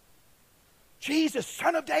 Jesus,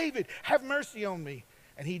 son of David, have mercy on me.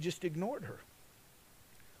 And he just ignored her.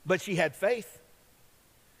 But she had faith.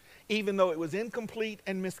 Even though it was incomplete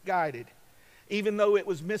and misguided, even though it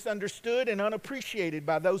was misunderstood and unappreciated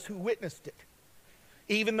by those who witnessed it,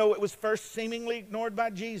 even though it was first seemingly ignored by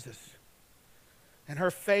Jesus. And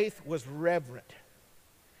her faith was reverent.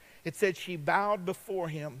 It said she bowed before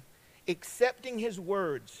him, accepting his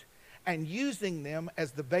words and using them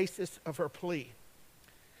as the basis of her plea.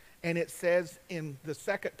 And it says in the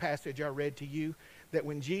second passage I read to you that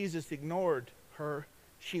when Jesus ignored her,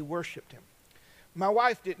 she worshiped him. My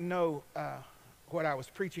wife didn't know what I was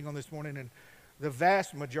preaching on this morning, and the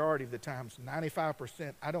vast majority of the times,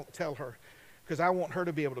 95%, I don't tell her because I want her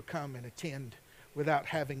to be able to come and attend without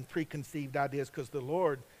having preconceived ideas, because the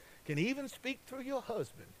Lord can even speak through your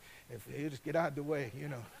husband if he'll just get out of the way, you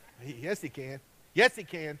know. Yes, he can. Yes, he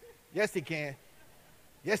can. Yes, he can.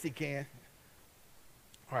 Yes, he can.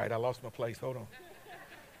 All right, I lost my place. Hold on.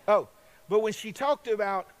 Oh, but when she talked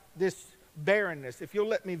about this barrenness, if you'll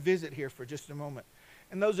let me visit here for just a moment,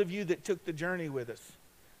 and those of you that took the journey with us,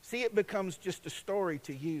 see, it becomes just a story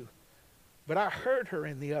to you. But I heard her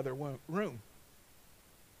in the other room,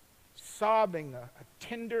 sobbing a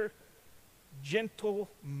tender, gentle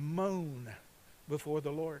moan before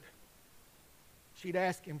the Lord. She'd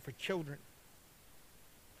ask him for children.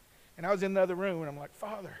 And I was in the other room, and I'm like,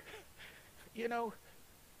 Father, you know,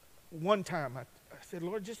 one time I said,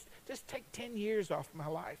 Lord, just take 10 years off my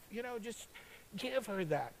life. You know, just give her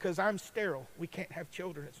that, because I'm sterile. We can't have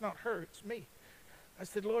children. It's not her, it's me. I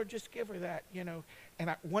said, Lord, just give her that, you know.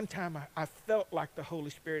 And one time I felt like the Holy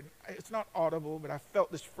Spirit, it's not audible, but I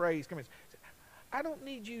felt this phrase come in. I don't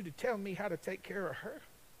need you to tell me how to take care of her.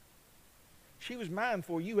 She was mine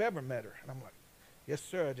before you ever met her. And I'm like, yes,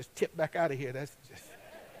 sir, I just tipped back out of here. That's just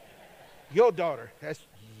your daughter. That's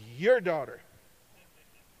your daughter.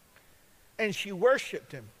 And she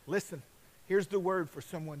worshiped him. Listen, here's the word for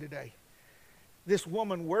someone today. This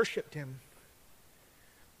woman worshiped him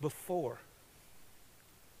before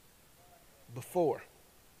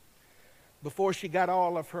she got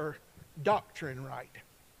all of her doctrine right,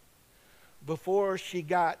 before she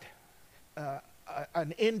got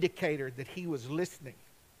an indicator that he was listening,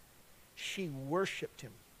 she worshiped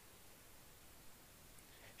him.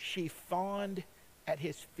 She fawned at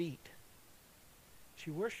his feet. She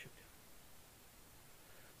worshiped him.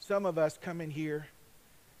 Some of us come in here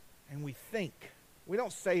and we think, we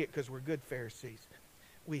don't say it because we're good Pharisees,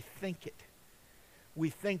 we think it. We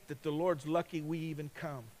think that the Lord's lucky we even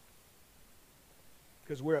come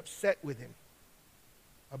because we're upset with him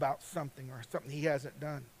about something or something he hasn't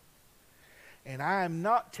done. And I am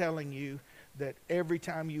not telling you that every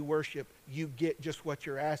time you worship, you get just what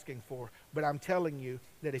you're asking for. But I'm telling you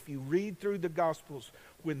that if you read through the Gospels,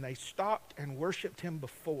 when they stopped and worshiped him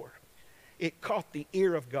before, it caught the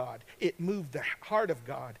ear of God, it moved the heart of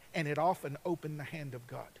God, and it often opened the hand of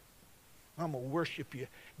God. I'm going to worship you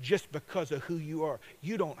just because of who you are.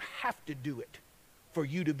 You don't have to do it for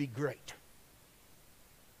you to be great.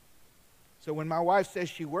 So when my wife says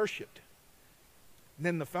she worshiped,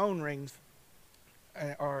 then the phone rings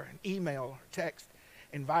or an email or text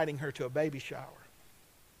inviting her to a baby shower.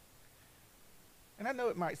 And I know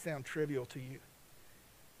it might sound trivial to you.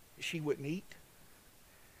 She wouldn't eat.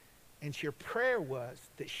 And her prayer was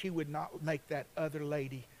that she would not make that other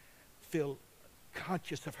lady feel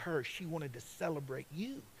conscious of her. She wanted to celebrate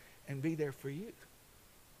you and be there for you.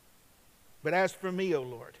 But as for me, O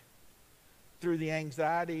Lord, through the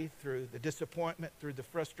anxiety, through the disappointment, through the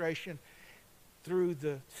frustration, through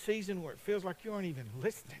the season where it feels like you aren't even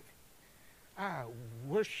listening, I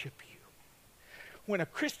worship you. When a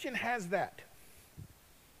Christian has that,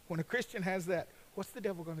 what's the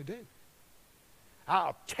devil going to do?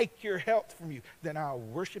 I'll take your health from you. Then I'll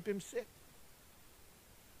worship him sick.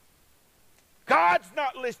 God's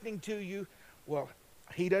not listening to you. Well,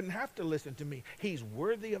 he doesn't have to listen to me. He's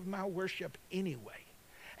worthy of my worship anyway.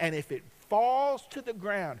 And if it falls to the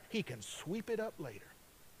ground, he can sweep it up later.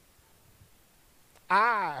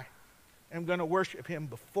 I am going to worship him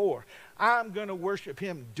before. I'm going to worship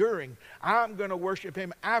him during. I'm going to worship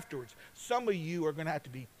him afterwards. Some of you are going to have to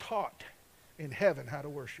be taught in heaven how to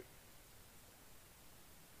worship.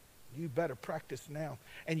 You better practice now.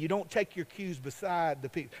 And you don't take your cues beside the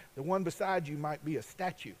people. The one beside you might be a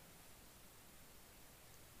statue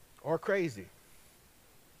or crazy.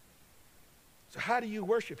 So how do you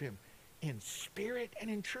worship him? In spirit and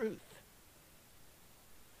in truth.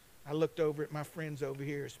 I looked over at my friends over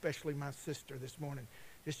here, especially my sister this morning,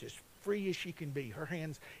 just as free as she can be. Her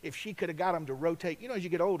hands, if she could have got them to rotate, you know, as you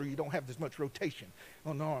get older, you don't have this much rotation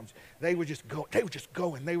on the arms. They were just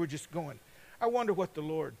going. I wonder what the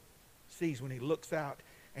Lord sees when he looks out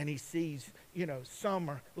and he sees, you know, some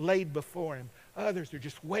are laid before him. Others are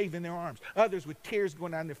just waving their arms. Others with tears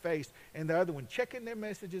going down their face. And the other one checking their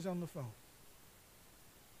messages on the phone.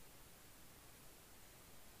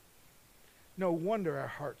 No wonder our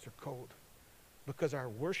hearts are cold, because our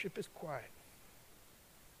worship is quiet.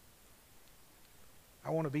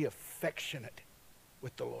 I want to be affectionate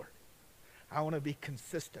with the Lord. I want to be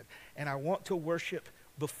consistent. And I want to worship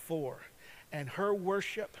before. And her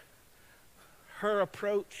worship, her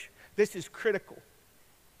approach, this is critical.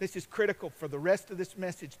 This is critical for the rest of this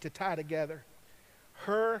message to tie together.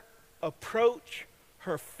 Her approach,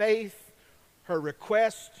 her faith, her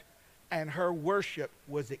request, and her worship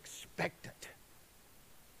was expectant.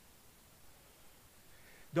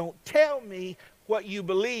 Don't tell me what you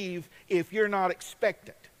believe if you're not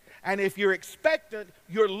expectant. And if you're expectant,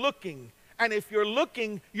 you're looking. And if you're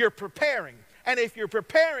looking, you're preparing. And if you're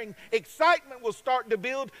preparing, excitement will start to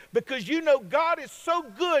build, because you know God is so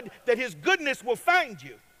good that his goodness will find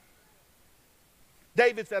you.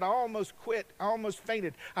 David said, I almost quit. I almost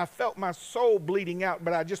fainted. I felt my soul bleeding out,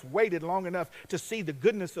 but I just waited long enough to see the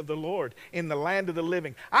goodness of the Lord in the land of the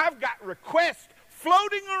living. I've got requests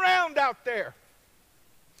floating around out there.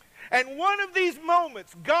 And one of these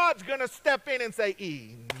moments, God's going to step in and say,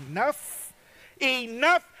 enough,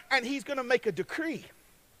 enough, and he's going to make a decree.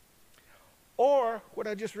 Or, what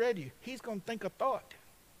I just read you, he's going to think a thought.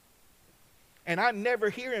 And I never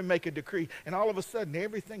hear him make a decree, and all of a sudden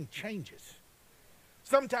everything changes.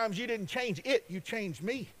 Sometimes you didn't change it, you changed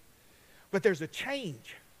me. But there's a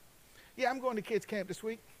change. Yeah, I'm going to kids camp this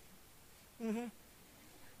week.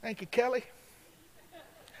 Thank you, Kelly.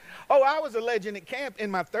 Oh, I was a legend at camp in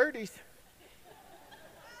my 30s.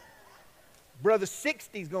 Brother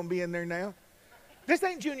 60's going to be in there now. This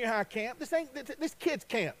ain't junior high camp. This kids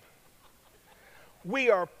camp. We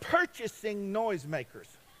are purchasing noisemakers.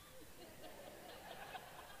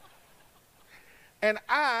 And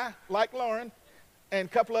I, like Lauren and a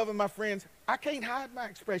couple of my friends, I can't hide my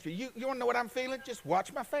expression. You want to know what I'm feeling? Just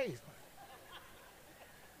watch my face.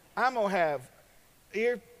 I'm going to have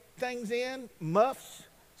ear things in, muffs,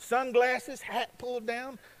 sunglasses, hat pulled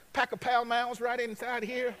down, pack of Pall Malls right inside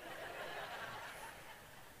here.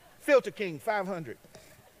 Filter King, 500.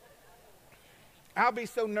 I'll be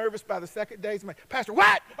so nervous by the second day. Pastor,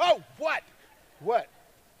 what? Oh, what? What?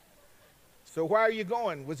 So why are you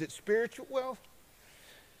going? Was it spiritual? Well,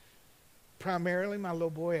 primarily my little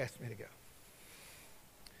boy asked me to go.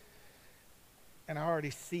 And I already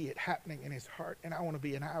see it happening in his heart, and I want to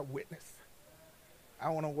be an eyewitness. I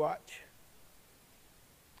want to watch.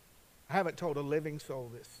 I haven't told a living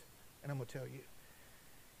soul this, and I'm going to tell you.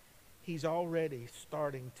 He's already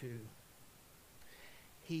starting to.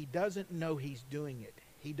 He doesn't know he's doing it.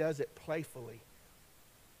 He does it playfully,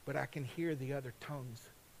 but I can hear the other tongues.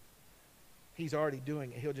 He's already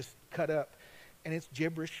doing it. He'll just cut up, and it's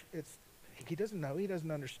gibberish. He doesn't know. He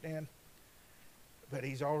doesn't understand, but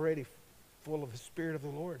he's already full of the Spirit of the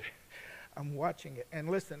Lord. I'm watching it. And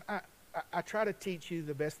listen, I try to teach you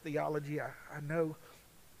the best theology I know.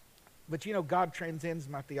 But you know, God transcends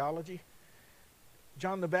my theology.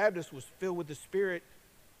 John the Baptist was filled with the Spirit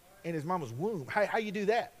in his mama's womb. How you do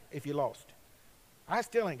that if you're lost? I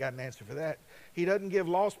still ain't got an answer for that. He doesn't give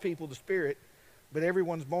lost people the Spirit, but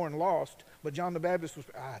everyone's born lost. But John the Baptist was,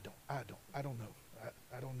 I don't know.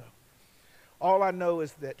 I don't know. All I know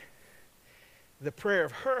is that the prayer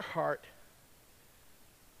of her heart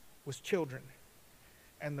was children.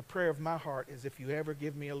 And the prayer of my heart is, if you ever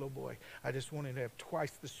give me a little boy, I just want him to have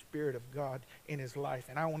twice the Spirit of God in his life.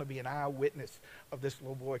 And I want to be an eyewitness of this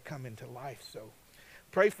little boy coming to life. So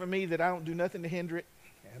pray for me that I don't do nothing to hinder it.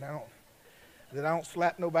 And that I don't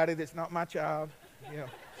slap nobody that's not my child. You know.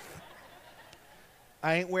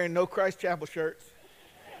 I ain't wearing no Christ Chapel shirts.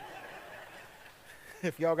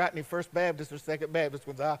 If y'all got any First Baptist or Second Baptist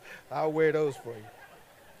ones, I'll wear those for you.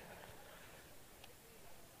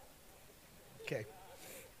 Okay.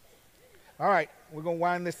 All right, we're going to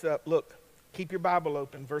wind this up. Look, keep your Bible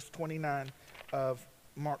open, verse 29 of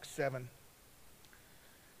Mark 7.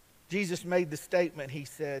 Jesus made the statement, he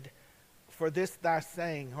said, for this thy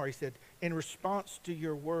saying, or he said, in response to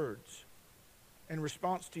your words. In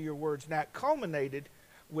response to your words. Now, it culminated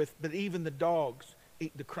with, but even the dogs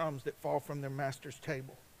eat the crumbs that fall from their master's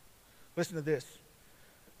table. Listen to this.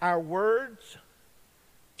 Our words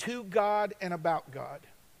to God and about God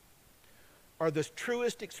are the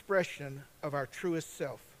truest expression of our truest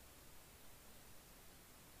self.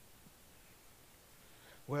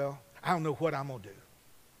 Well, I don't know what I'm going to do.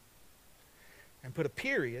 And put a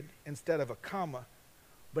period instead of a comma,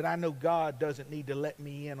 but I know God doesn't need to let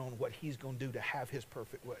me in on what he's going to do to have his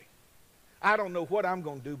perfect way. I don't know what I'm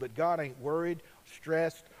going to do, but God ain't worried,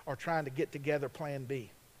 stressed, or trying to get together plan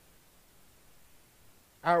B.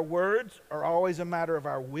 Our words are always a matter of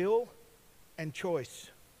our will and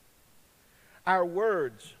choice. Our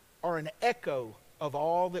words are an echo of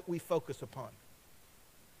all that we focus upon.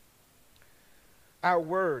 Our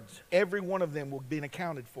words, every one of them will be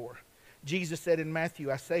accounted for. Jesus said in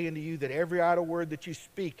Matthew, I say unto you that every idle word that you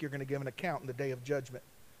speak, you're going to give an account in the day of judgment.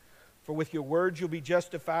 For with your words you'll be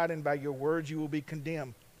justified, and by your words you will be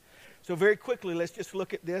condemned. So very quickly, let's just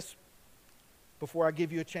look at this before I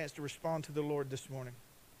give you a chance to respond to the Lord this morning.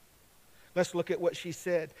 Let's look at what she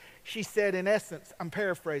said. She said, in essence, I'm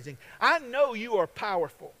paraphrasing, I know you are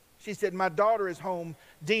powerful. She said, my daughter is home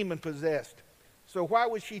demon-possessed. So why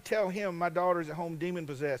would she tell him my daughter's at home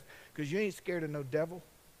demon-possessed? Because you ain't scared of no devil.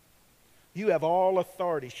 You have all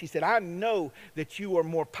authority. She said, I know that you are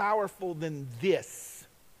more powerful than this.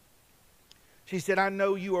 She said, I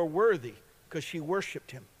know you are worthy, because she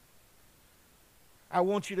worshiped him. I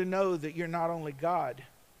want you to know that you're not only God,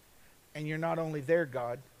 and you're not only their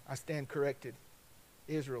God. I stand corrected,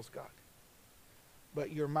 Israel's God.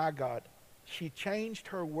 But you're my God. She changed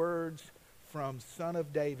her words from Son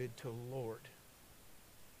of David to Lord.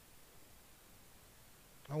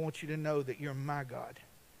 I want you to know that you're my God.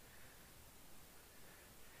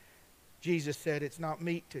 Jesus said, it's not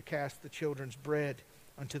meet to cast the children's bread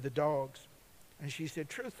unto the dogs. And she said,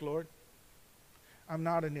 truth, Lord, I'm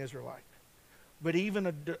not an Israelite. But even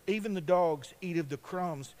the dogs eat of the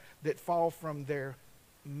crumbs that fall from their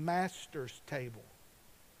master's table.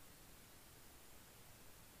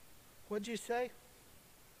 What'd you say?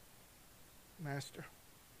 Master.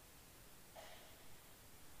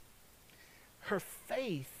 Her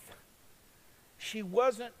faith, she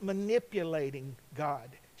wasn't manipulating God.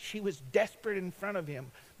 She was desperate in front of him,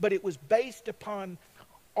 but it was based upon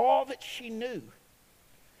all that she knew.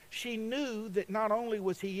 She knew that not only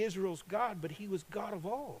was he Israel's God, but he was God of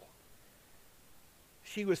all.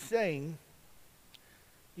 She was saying,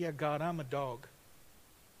 yeah, God, I'm a dog,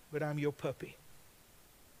 but I'm your puppy.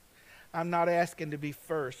 I'm not asking to be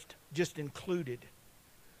first, just included.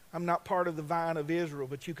 I'm not part of the vine of Israel,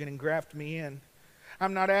 but you can engraft me in.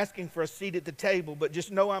 I'm not asking for a seat at the table, but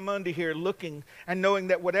just know I'm under here looking and knowing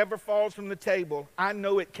that whatever falls from the table, I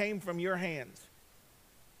know it came from your hands.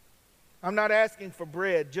 I'm not asking for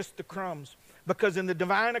bread, just the crumbs. Because in the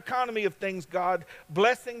divine economy of things, God,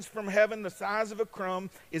 blessings from heaven the size of a crumb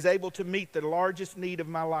is able to meet the largest need of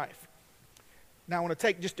my life. Now I want to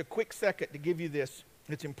take just a quick second to give you this.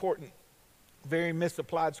 It's important. Very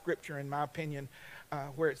misapplied scripture in my opinion,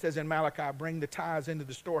 where it says in Malachi, bring the tithes into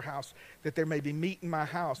the storehouse, that there may be meat in my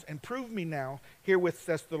house. And prove me now, herewith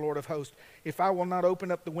says the Lord of hosts, if I will not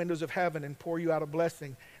open up the windows of heaven and pour you out a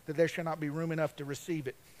blessing, that there shall not be room enough to receive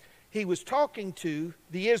it. He was talking to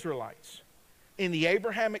the Israelites in the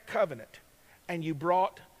Abrahamic covenant, and you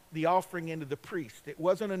brought the offering into the priest. It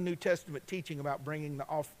wasn't a New Testament teaching about bringing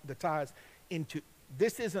the tithes into.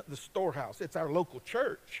 This isn't the storehouse. It's our local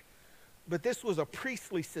church. But this was a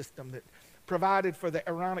priestly system that provided for the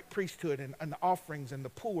Aaronic priesthood and the offerings and the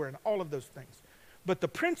poor and all of those things. But the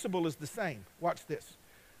principle is the same. Watch this.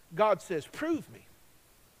 God says, prove me.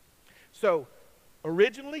 So,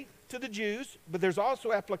 originally to the Jews, but there's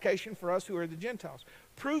also application for us who are the Gentiles.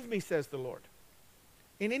 Prove me, says the Lord,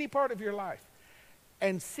 in any part of your life,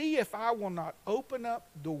 and see if I will not open up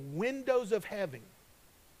the windows of heaven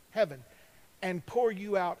and pour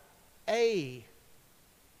you out a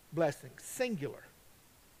blessing, singular.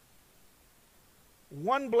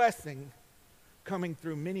 One blessing coming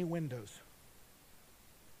through many windows.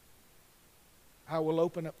 I will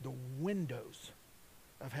open up the windows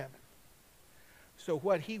of heaven. So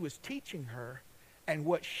what he was teaching her and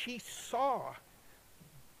what she saw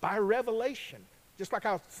by revelation, just like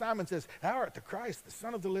how Simon says, thou art the Christ, the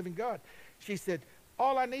Son of the living God. She said,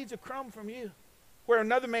 all I need is a crumb from you. Where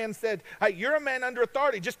another man said, hey, you're a man under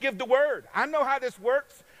authority, just give the word. I know how this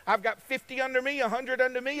works. I've got 50 under me, 100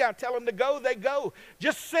 under me. I tell them to go, they go.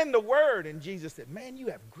 Just send the word. And Jesus said, man, you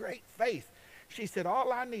have great faith. She said,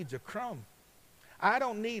 all I need is a crumb. I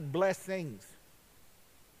don't need blessings.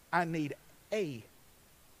 I need a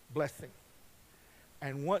blessing.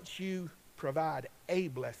 And once you provide a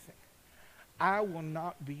blessing, I will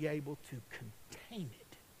not be able to contain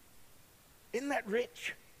it. Isn't that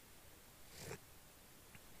rich?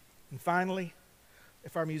 And finally,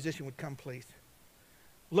 if our musician would come, please.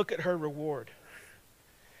 Look at her reward.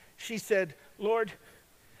 She said, Lord,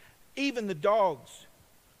 even the dogs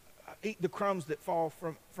eat the crumbs that fall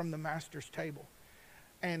from the master's table.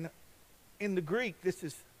 And in the Greek, this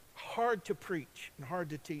is hard to preach and hard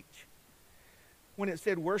to teach. When it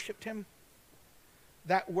said worshiped him,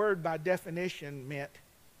 that word by definition meant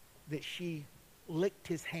that she licked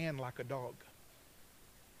his hand like a dog.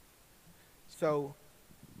 So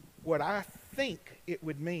what I think it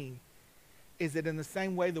would mean is that in the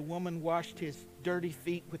same way the woman washed his dirty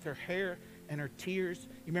feet with her hair and her tears.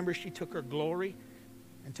 You remember she took her glory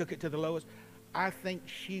and took it to the lowest? I think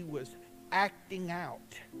she was acting out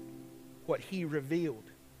what he revealed.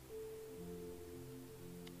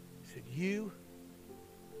 He said, you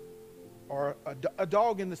are a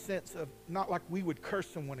dog in the sense of not like we would curse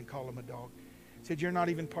someone and call them a dog. He said, you're not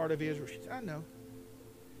even part of Israel. She said, I know.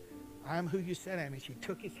 I am who you said I am. And she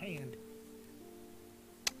took his hand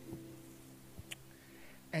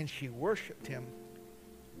and she worshiped him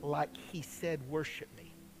like he said, worship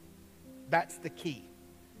me. That's the key.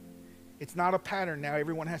 It's not a pattern now.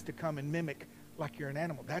 Everyone has to come and mimic like you're an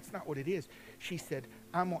animal. That's not what it is. She said,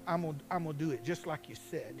 I'm gonna do it just like you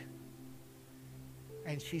said.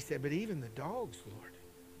 And she said, but even the dogs, Lord,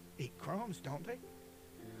 eat crumbs, don't they?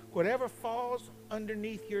 Whatever falls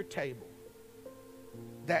underneath your table,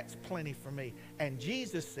 that's plenty for me. And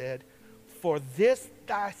Jesus said, for this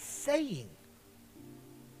thy saying,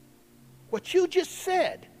 what you just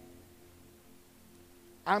said,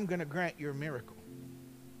 I'm going to grant your miracle.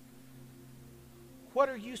 What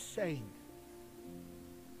are you saying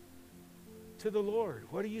to the Lord?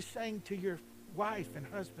 What are you saying to your wife and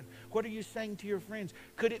husband? What are you saying to your friends?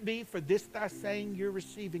 Could it be for this thy saying you're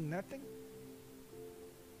receiving nothing?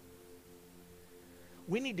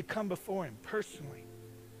 We need to come before him personally.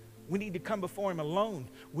 We need to come before him alone.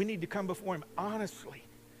 We need to come before him honestly.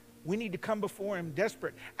 We need to come before him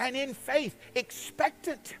desperate and in faith,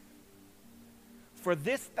 expectant. For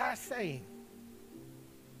this thy saying.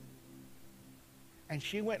 And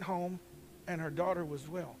she went home and her daughter was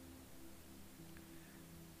well.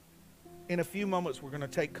 In a few moments, we're going to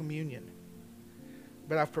take communion.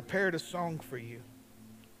 But I've prepared a song for you.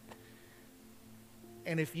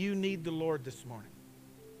 And if you need the Lord this morning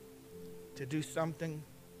to do something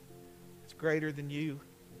that's greater than you,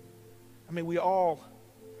 I mean, we all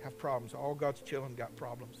have problems. All God's children got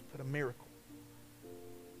problems, but a miracle.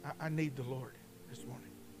 I need the Lord this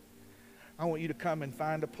morning. I want you to come and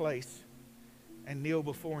find a place and kneel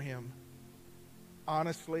before him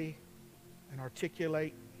honestly and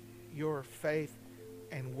articulate your faith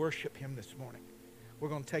and worship him this morning. We're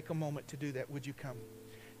going to take a moment to do that. Would you come?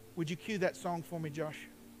 Would you cue that song for me, Josh?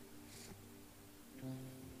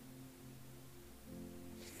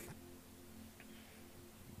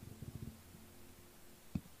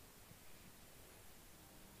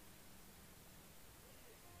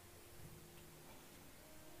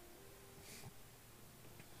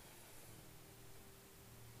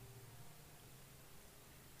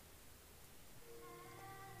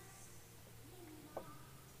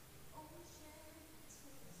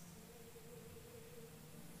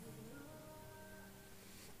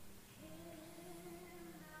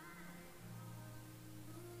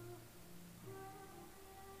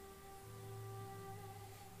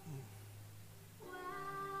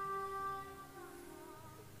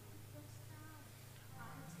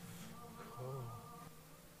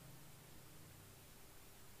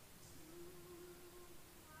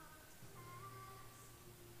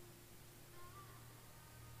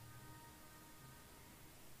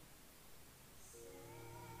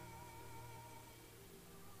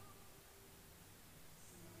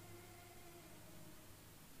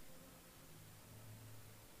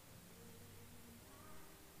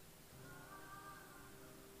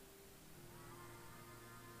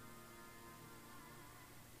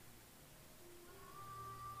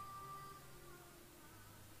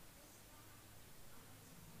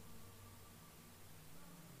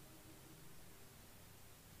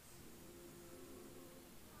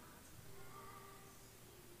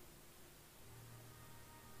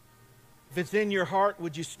 If it's in your heart,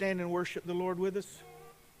 would you stand and worship the Lord with us?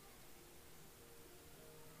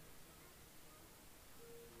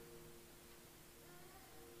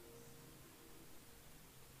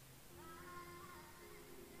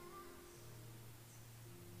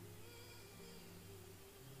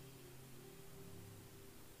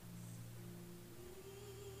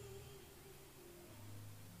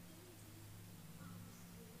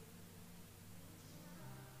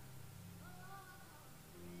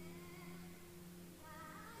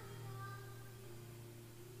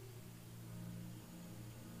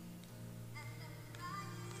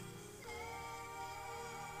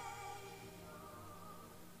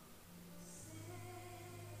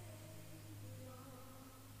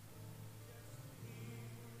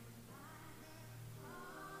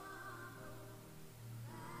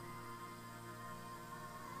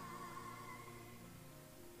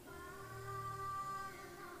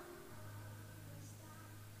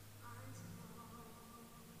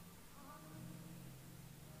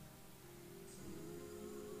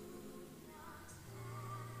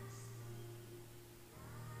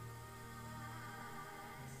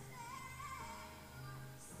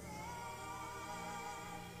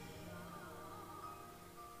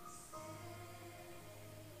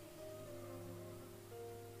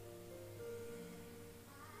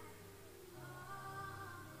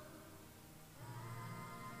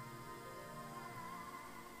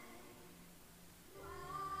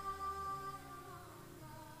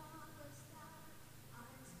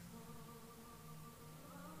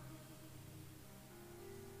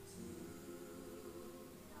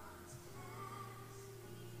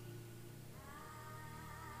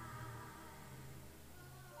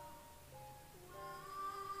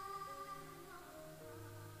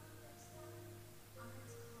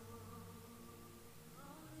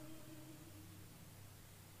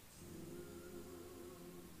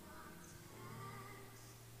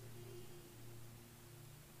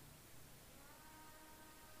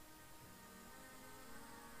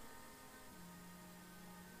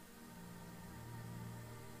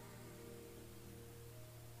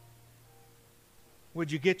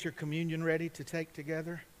 Would you get your communion ready to take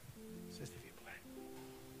together? Sister, if you play.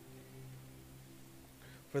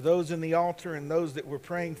 For those in the altar and those that were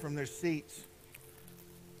praying from their seats,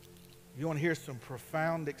 you want to hear some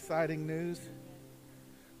profound, exciting news?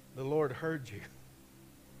 The Lord heard you.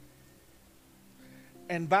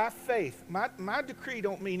 And by faith, my decree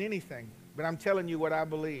don't mean anything, but I'm telling you what I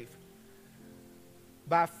believe.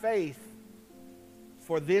 By faith,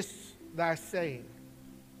 for this thy saying,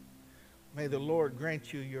 may the Lord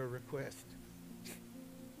grant you your request.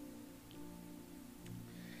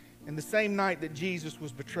 And the same night that Jesus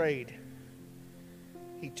was betrayed,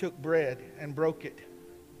 he took bread and broke it.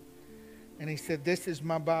 And he said, this is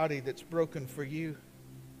my body that's broken for you.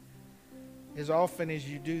 As often as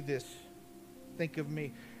you do this, think of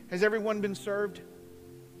me. Has everyone been served?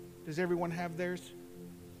 Does everyone have theirs?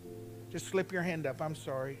 Just slip your hand up. I'm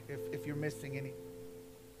sorry if you're missing any.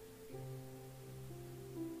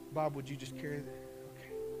 Bob, would you just carry that?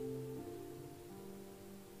 Okay.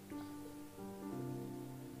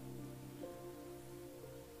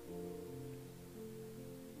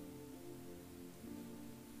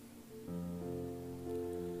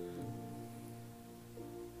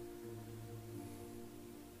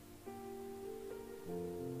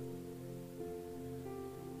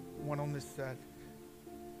 One on this side.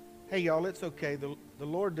 Hey, y'all, it's okay. The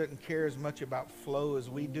Lord doesn't care as much about flow as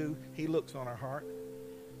we do. He looks on our heart.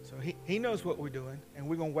 So he knows what we're doing, and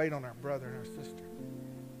we're going to wait on our brother and our sister.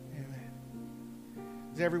 Amen.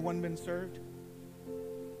 Has everyone been served?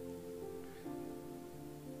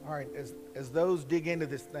 All right, as those dig into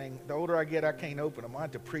this thing, the older I get, I can't open them. I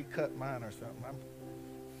have to pre-cut mine or something.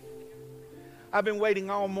 I've been waiting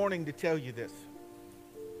all morning to tell you this.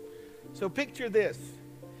 So picture this.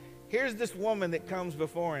 Here's this woman that comes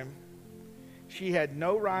before him. She had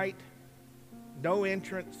no right, no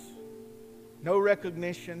entrance, no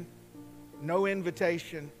recognition, no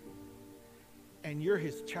invitation, and you're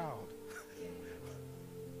his child.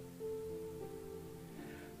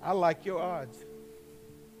 I like your odds.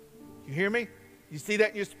 You hear me? You see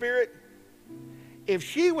that in your spirit? If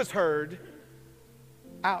she was heard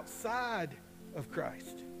outside of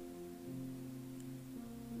Christ,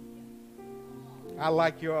 I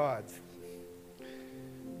like your odds.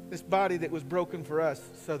 This body that was broken for us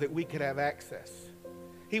so that we could have access.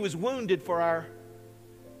 He was wounded for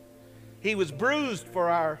he was bruised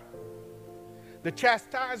for the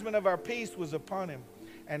chastisement of our peace was upon him,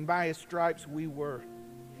 and by his stripes we were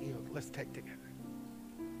healed. Let's take together.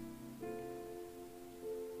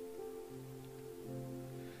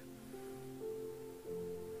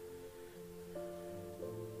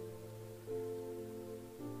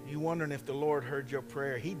 You wondering if the Lord heard your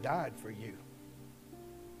prayer? He died for you.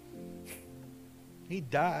 He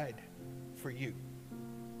died for you.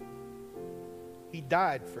 He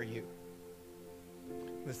died for you.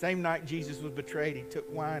 The same night Jesus was betrayed, he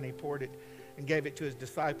took wine, he poured it and gave it to his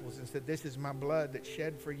disciples and said, this is my blood that's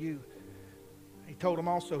shed for you. He told them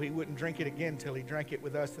also he wouldn't drink it again till he drank it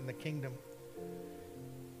with us in the kingdom.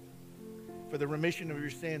 For the remission of your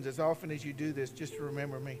sins, as often as you do this, just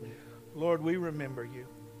remember me. Lord, we remember you,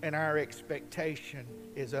 and our expectation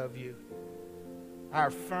is of you.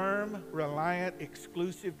 Our firm, reliant,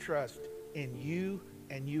 exclusive trust in you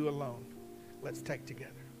and you alone. Let's take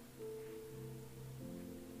together.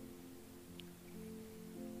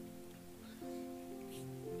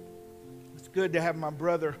 It's good to have my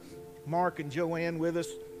brother Mark and Joanne with us.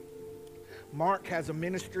 Mark has a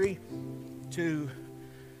ministry to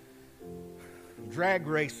drag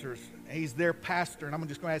racers. He's their pastor, and I'm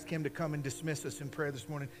just going to ask him to come and dismiss us in prayer this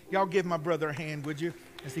morning. Y'all give my brother a hand, would you,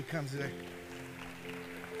 as he comes today.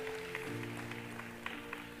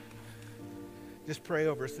 Just pray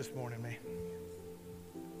over us this morning, man.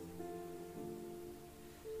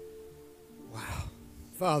 Wow.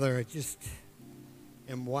 Father, I just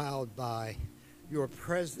am wowed by your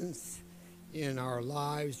presence in our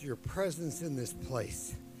lives, your presence in this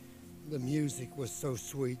place. The music was so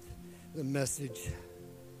sweet. The message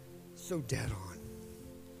so dead on.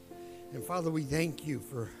 And Father, we thank you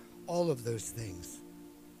for all of those things.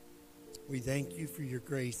 We thank you for your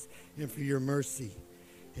grace and for your mercy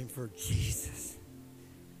and for Jesus.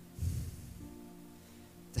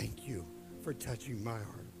 Thank you for touching my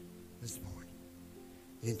heart this morning.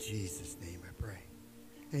 In Jesus' name I pray.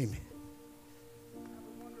 Amen.